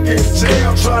on my nigga in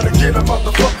jail, trying to get a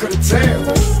motherfucker to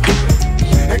tell.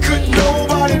 And couldn't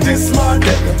nobody diss my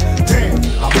nigga. Damn,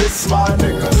 I miss my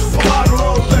nigga. A bottle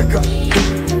of liquor.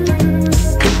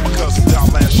 Because y'all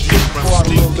last year run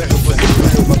deep.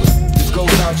 This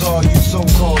goes out to all you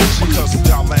so-called G's. Because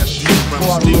y'all last year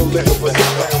run deep. This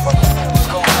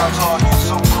goes out to all you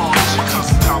so-called G's. Because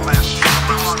y'all last year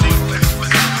run deep.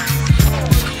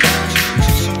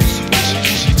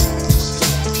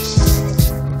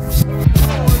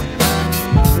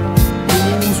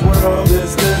 Whose world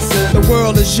is this? The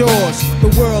world is yours. The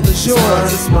world is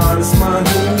yours. It's mine, it's mine.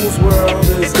 Whose world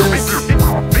is this?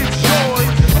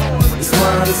 It's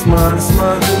mine, it's mine, it's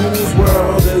mine. Whose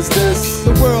world is this?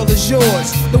 The world is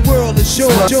yours. The world is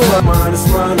yours. Mine, it's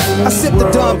mine. I sip the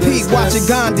Don P, watching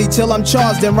Gandhi till I'm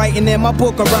charged and writing in my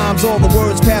book of rhymes. All the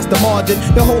words past the margin.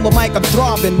 The whole of mic I'm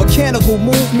throbbing. Mechanical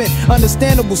movement,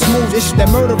 understandable smooth ish that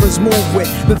murderers move with.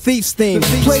 The thief's theme.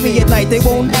 Play me at night, they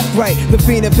won't act right. The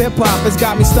fiend of hip hop has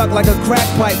got me stuck like a crack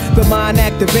pipe. The mind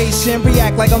activation,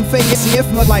 react like I'm faking.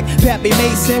 If not like Pappy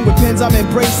Mason with pins I'm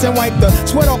embracing. Wipe the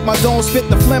sweat off my dome, spit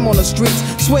the phlegm on the streets.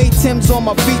 Suede Timbs on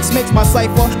my beats makes my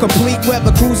cipher complete.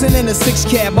 Weather cruising in a 6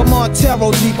 cab. I'm on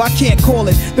T.R.O.Y Jeep, I can't call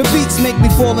it. The beats make me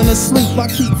falling asleep. I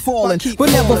keep falling, but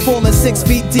never falling 6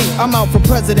 feet deep. I'm out for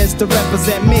presidents to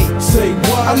represent me. Say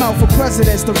what? I'm out for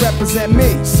presidents to represent me.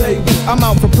 Say what? I'm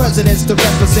out for presidents to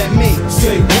represent me.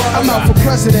 Say what? I'm out for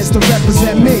presidents to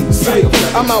represent me. Say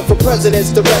what? I'm out for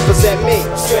presidents to represent me.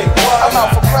 Say what? I'm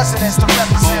out for presidents to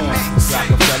represent me.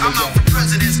 I'm out for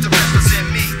presidents to represent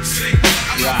me.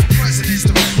 I'm out for presidents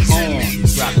to represent me.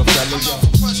 I'm out for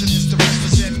presidents to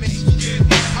represent me.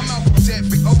 I'm out for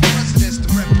presidents to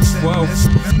represent me. Whoa,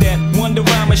 that Wonder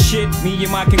Rhymer shit, me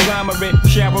and my conglomerate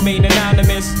shall remain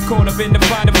anonymous. Caught up in the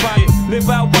fire, live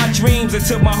out my dreams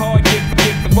until my heart get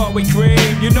the bar we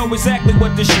crave. You know exactly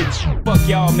what this shit fuck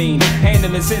y'all mean.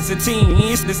 Handling since a teen,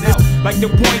 this out like the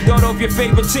point guard of your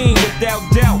favorite team. Without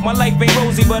doubt, my life ain't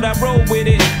rosy, but I roll with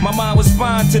it. My mind was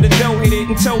fine till the dough hit it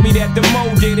and told me that the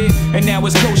mo did it. And now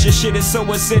it's kosher shit, is so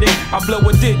acidic. I blow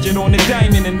a digit on the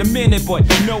diamond in a minute, but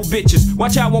no bitches.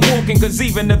 Watch how I'm walking, cause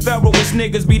even the thoroughest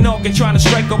niggas be knocking, trying to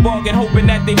strike a bargain, hoping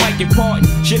that they might get pardoned.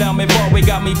 Shit, I'm involved, we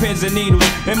got me pins and needles.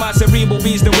 And my cerebral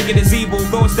beats, the wicked is evil.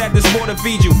 Thoughts that there's more to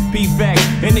feed you. Be facts.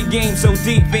 In the game so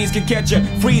deep, things can catch ya.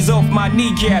 Freeze off my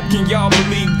kneecap, can y'all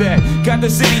believe that? Got the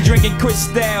city drinking Kris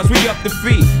styles, we up the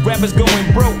feet. Rappers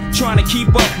going broke, trying to keep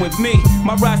up with me.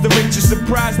 My rise the riches,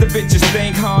 surprise the bitches,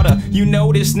 think harder. You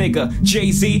know this nigga,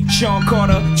 Jay-Z, Sean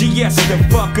Carter, GS the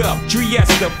fuck up, Dries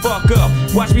the fuck up.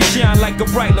 Watch me shine like a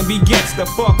bright lamp, gets the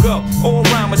fuck up. All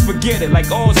rhymers forget it, like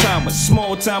Alzheimer's.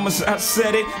 Small timers, I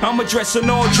said it, I'm addressing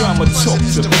all drama. Talk to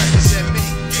me.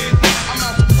 I'm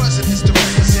out for presidents to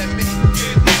represent me.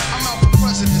 I'm out for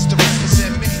presidents to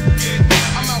represent me.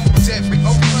 I'm out for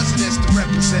presidents to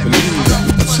represent me. I'm out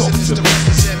for presidents to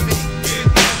represent me.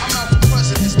 I'm out for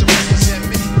presidents to represent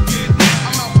me.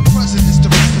 I'm out for presidents to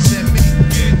represent me.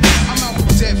 I'm out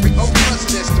for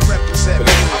presidents to represent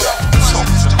me.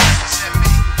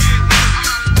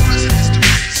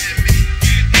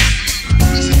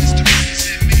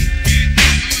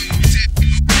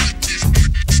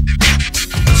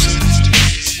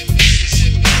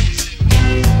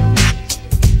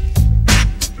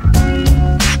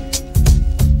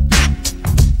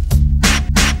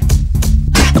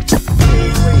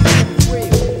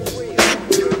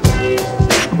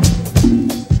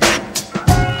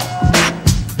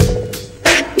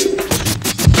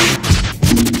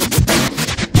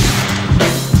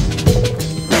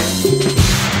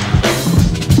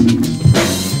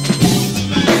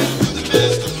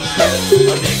 A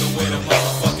nigga with a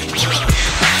motherfucking gun.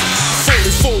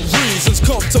 44 reasons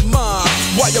come to mind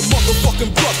why your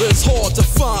motherfucking brother is hard to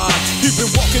find. He been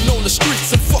walking on the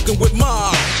streets and fucking with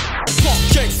mine. Punk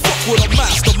can't fuck with a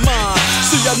mastermind.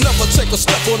 See, I never take a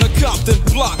step on a Compton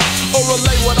block or a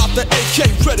lay without the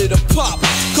AK ready to pop.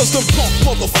 Cause them punk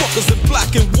motherfuckers in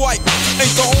black and white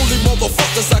ain't the only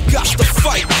motherfuckers I got to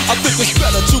fight. I think it's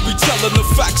better to be telling the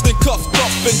facts than cuffed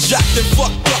up and jacked and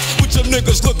fucked up with your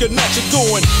niggas looking at you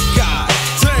going, God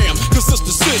damn, cause it's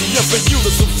the city and for you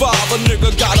to survive a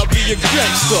nigga gotta be a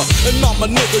gangster. And I'm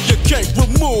a nigga you can't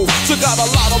remove. So got a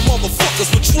lot of motherfuckers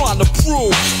for trying to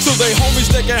prove to they homies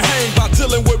they can hang by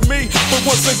dealing with me. But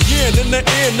once again in the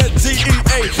end that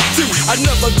D-E-A-D, I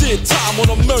never did time on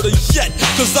a murder yet.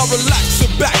 Cause I relax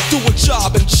and back to a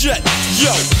job and jet.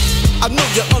 Yo, I know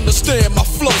you understand my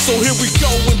flow, so here we go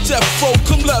in death row.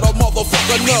 Come let a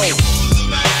motherfucker know.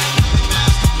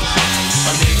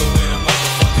 A nigga with a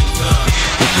motherfucking gun.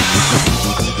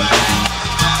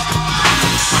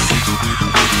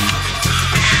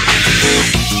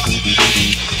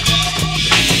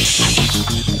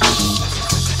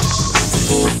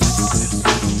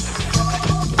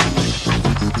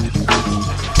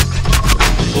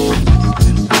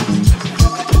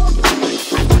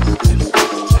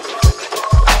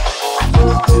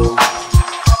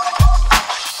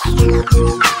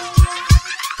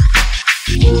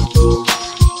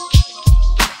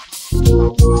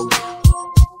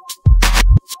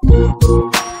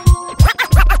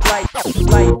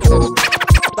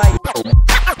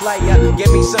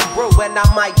 Give me some brew and I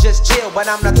might just chill. But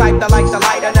I'm the type that like to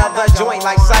light another joint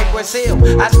like Cypress Hill.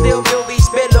 I still do these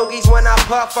spit loogies when I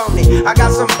puff on it. I got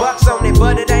some bucks on it,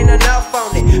 but it ain't enough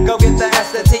on it. Go get the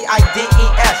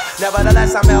S-T-I-D-E-S.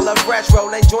 Nevertheless, I'm hella fresh,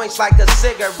 rolling joints like a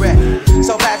cigarette.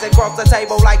 So fast across the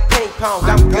table like ping pong.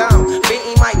 I'm gone,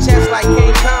 beating my chest like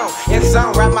King Kong. It's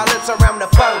on, wrap my lips around the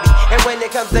 40. And when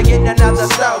it comes to getting another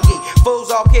stogie,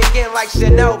 fools all kick in like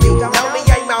Shinobi. Know me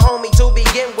ain't my homie to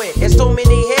begin with. It's too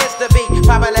many heads to be.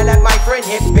 Probably let my friend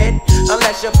hit bit.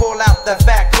 Unless you pull out the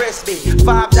fat crispy $5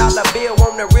 bill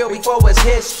on the real before it's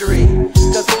history.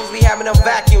 Cause fools be having them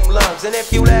vacuum lungs. And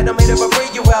if you let them hit it for free,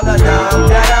 you hella dumb,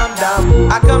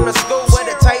 dumb. I come to school with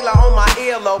a Taylor on my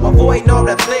earlobe, avoiding all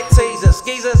the flick teasers,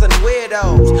 skeezers and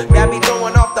weirdos. Got me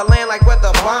throwing off the land like where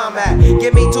the bomb at.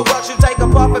 Give me $2, you take a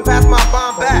puff and pass my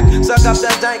bomb back. Suck up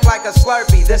the dank like a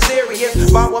Slurpee. The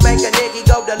serious bomb will make a nigga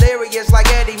go delirious like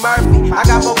Eddie Murphy. I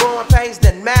got more growing pains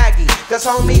than Maggie, cause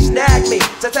homies snagged me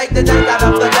to take the dank out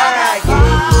of the bag.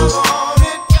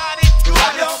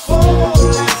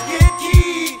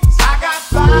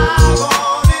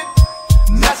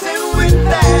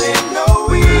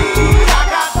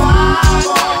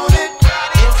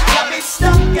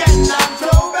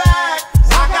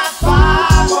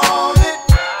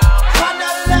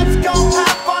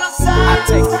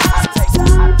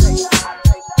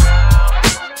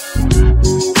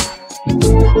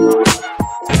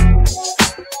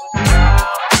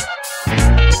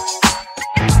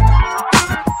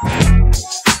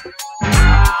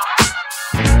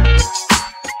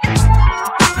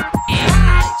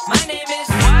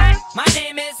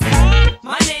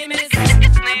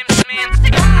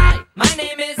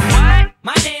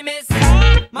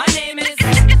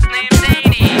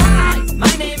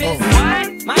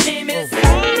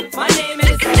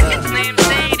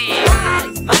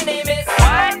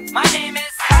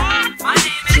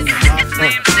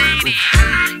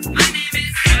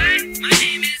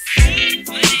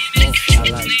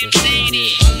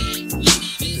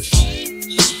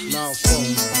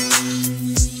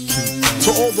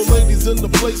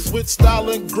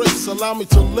 Allow me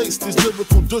to lace these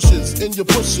lyrical douches in your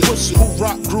bushes. Who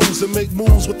rock grooves and make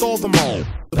moves with all them on.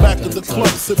 The back of the club,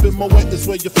 sipping my wet is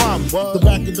where you find me. The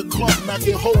back of the club,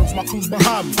 knocking holes, my crew's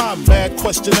behind me. I'm mad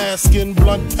question asking,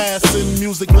 blunt passing,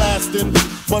 music lasting.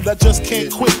 But I just can't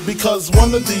quit because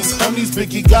one of these honeys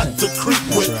Biggie got to creep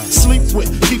with, sleep with,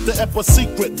 keep the ep a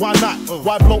secret. Why not?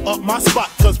 Why blow up my spot?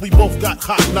 Cause we both got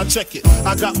hot. Now check it.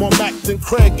 I got more Mac than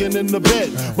Craig and in the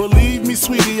bed. Believe me,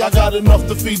 sweetie, I got enough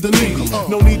to feed the needy.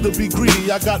 No need to be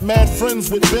greedy. I got mad friends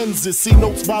with Benzes, see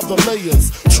notes by the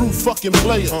layers. True fucking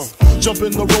players. Jump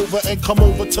in the Rover and come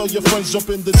over. Tell your friends jump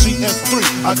in the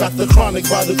GS3. I got the chronic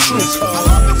by the tree. I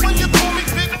love it when you call me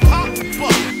Big Papa.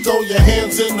 Throw your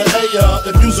hands in the air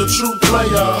if you's a true player.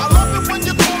 I love it when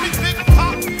you call me Big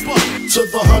Papa. To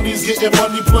the honeys getting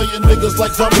money, playing niggas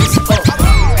like dummies. I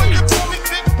love it when you call me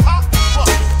Big Papa.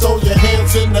 Throw your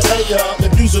hands in the air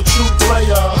if you's a true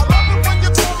player. I love it when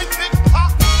you call me Big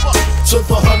Papa. To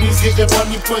the honeys getting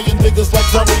money, playing niggas like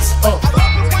dummies. I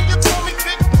love it when you call me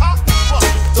Big Papa.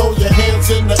 Throw your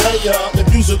hands in the air if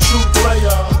you's a true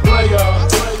player.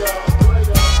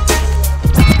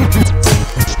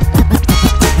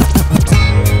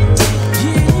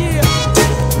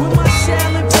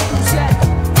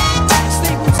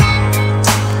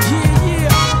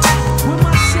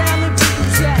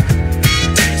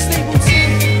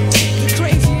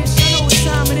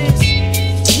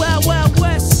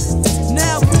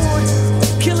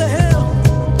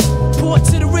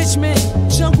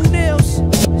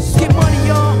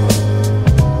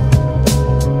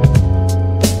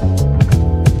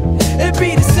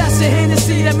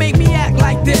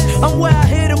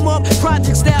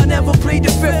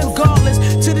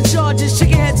 charges.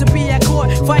 Chicken heads to be at court,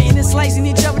 fighting and slicing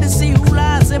each other to see who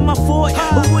lies in my fort.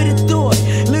 Who would've thought?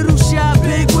 Little shy,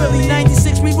 big Willie.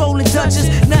 96, we rolling Dutchess.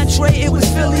 Not Trey, it was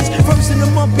Phillies. First in the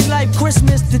month be like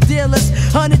Christmas. The dealers,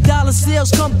 $100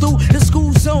 sales come through the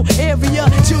school zone area.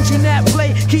 Children that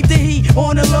play, keep the heat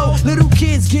on the low. Little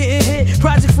kids getting hit,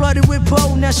 project flooded with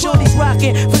Poe. Now shorty's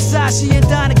rocking Versace and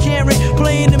Donna Karen,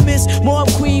 playing the Miss Mob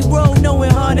Queen Road,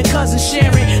 knowing her and her cousin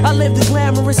Sharon. I live the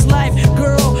glamorous life,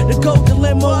 girl, the golden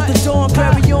limo, the dawn,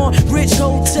 carry on, rich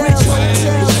hotels.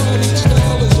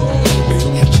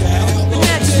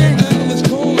 Connection,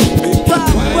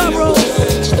 Bob Burrow.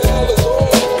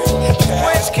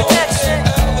 Rich connection,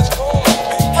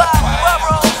 Bob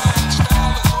Burrow.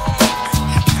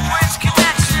 Rich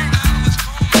connection,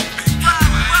 Bob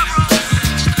Burrow.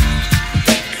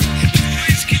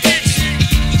 Rich connection.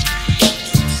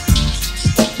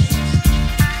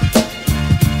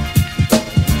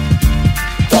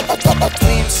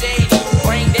 Slim Shady,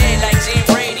 brain dead like Jim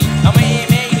Brady. I'm a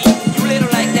M80, you little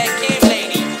like that Kim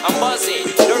lady. I'm buzzing,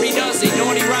 dirty does it,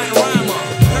 naughty rotten rhymer.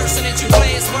 Person that you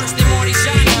play is worse than Morty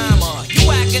Schottenheimer. You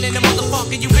acting in the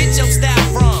motherfucker you get your style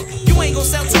from. You ain't gon'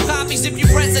 sell 2 copies if you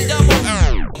press a double.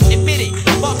 Admit it,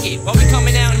 fuck it, while we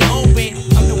coming out in the open.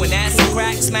 I'm doing acid,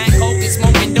 crack, smack, coke, and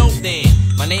smoking dope then.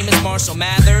 My name is Marshall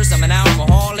Mathers, I'm an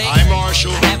alcoholic. I'm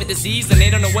Marshall. I have a disease and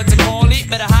they don't know what to call it.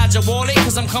 Better hide your wallet,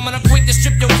 cause I'm coming up quick to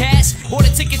strip your cash. Bought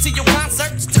a ticket to your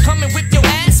concerts to come and whip your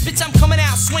ass. Bitch, I'm coming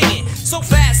out swinging so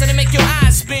fast that it make your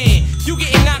eyes spin. You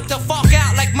getting knocked the fuck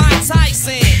out like Mike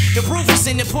Tyson. The proof is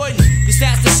in the pudding, this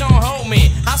that's the Sean Holman.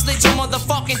 I'll slit your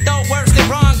motherfucking throat worse than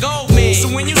Ron Goldman.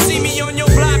 So when you see me on your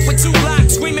block with 2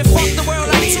 blocks screaming fuck the world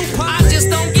like Tupac, I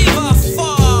just don't give a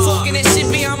fuck. Talking that shit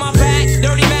behind my back,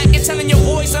 dirty Mac and telling your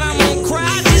boys that I'm on crack,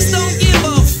 I just don't give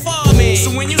a fuck, man.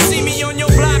 So when you see me on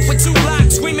your block with 2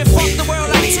 blocks screaming fuck the world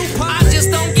like Tupac, I just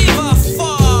don't give a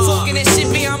fuck. Talking that shit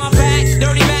behind my back,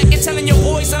 dirty Mac and telling your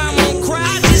boys that I'm on crack,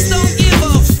 I just don't give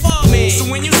a fuck, man. So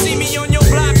when you see me on your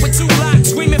block with 2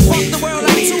 blocks screaming fuck the world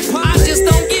like Tupac, I just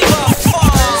don't give a fuck.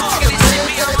 Talking that shit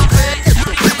behind my back,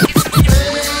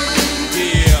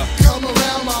 Yeah. Come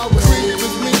around my way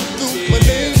with me through my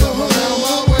name. Come around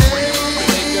my way.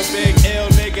 Nigga, big L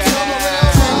nigga. Come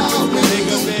around my way.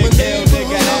 Nigga, big L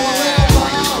nigga.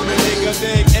 Nigga,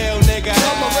 big L nigga.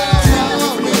 Come around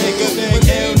my way. Nigga, big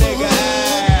L nigga.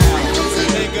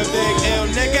 Nigga, big L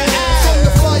nigga. From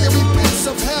the fiery pits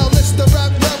of hell, it's the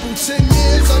rap rebel. 10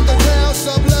 years underground,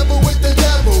 sub-level with the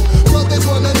devil. Brothers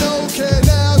wanna know, can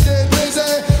now get busy?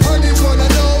 Honeys wanna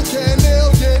know, can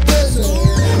Neil get busy?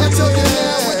 I tell you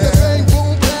now, with the bang,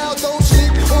 boom, pow, don't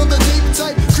sleep on the deep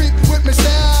type, creep with me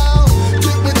style.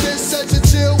 Get with this, set you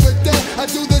chill with that. I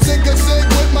do the zig-a-zig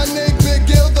with my nigga Big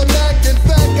Gil, the Mac. In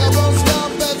fact, I won't stop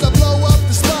as I blow up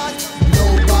the spot.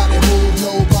 Nobody move,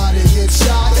 nobody get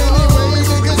shot. Anyway,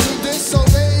 niggas who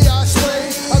disobey, I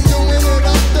sway. I'm doing it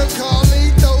up the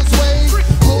Carlitos way.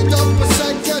 Hold up a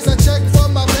sec as I check for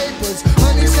my papers.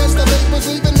 Honey says the vapors,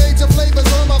 leaving major flavors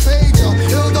on my page.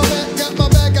 Hill the Mac, got my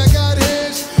back, I got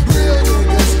his. Real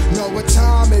niggas know what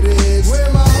time it is.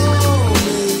 Where my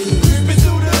homies? Creeping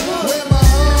through the hood. Where my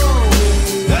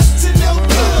homies? That's to no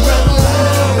good. Where my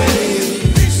homies?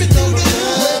 Creeping through the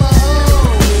hood. Where my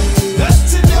homies? That's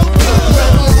to no good.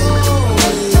 Where my homies?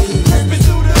 Creeping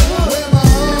through the hood. Where my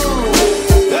homies?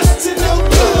 That's to no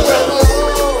good. Where my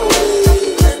homies?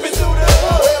 Creeping through the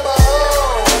hood. Where my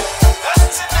homies?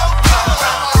 That's to no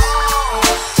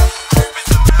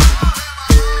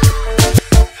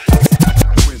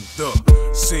When the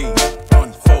scene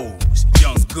unfolds,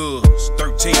 young goods,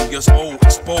 13 years old,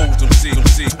 exposed them see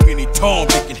too many Tom,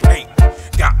 Dick, and Hank.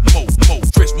 Got mo,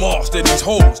 Chris Mars to these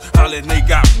hoes, hollin' they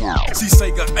got see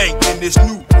Sega ain't in this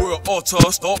new world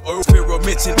altar, start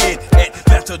experimenting in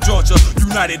Atlanta, Georgia,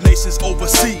 United Nations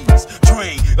overseas.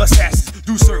 Train assassins,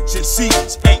 do search and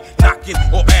seize, ain't knocking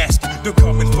or asking. They're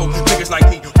coming for niggas like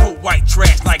me, pro white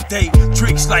trash like Dave,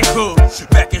 tricks like Hood,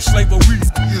 back in slavery.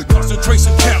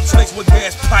 Concentration camps laced with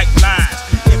gas pipelines,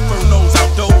 infernos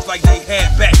outdoors like they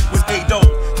had back when Adolf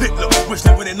Hitler was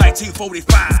living in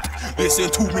 1945. Listen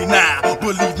to me now,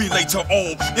 believe me later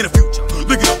on in the future.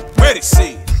 Look it up, where it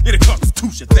said in the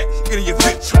Constitution that in the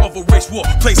event of a race war,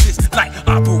 places like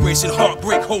Operation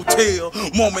Heartbreak Hotel,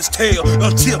 moments tell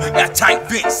until that tight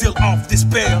vent seal off this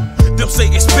spell. Them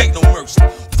say expect no mercy.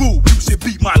 Fool, you should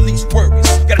be my least worries.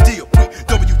 Gotta deal with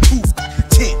W2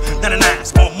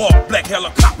 1099s on marked black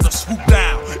helicopters swoop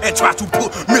down and try to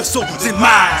put missiles in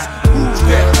mines. Who's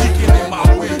that peeking in my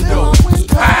window?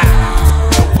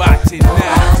 Nobody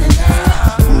now.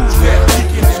 Who's that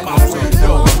peeking in my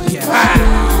window?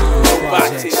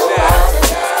 Nobody now.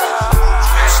 Who's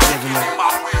that peeking in my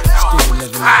window?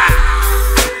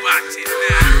 Nobody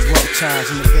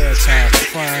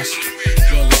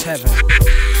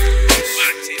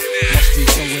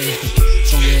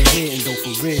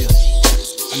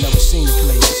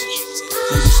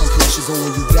ago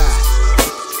when you died.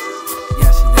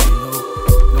 Yesterday, you know.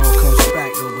 It all comes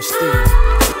back though, but still,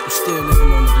 I'm still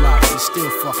living on the block. It's still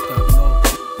fucked up, you know.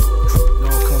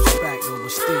 It all comes back though,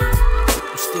 but still,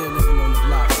 I'm still living on the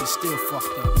block. It's still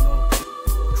fucked up, you know.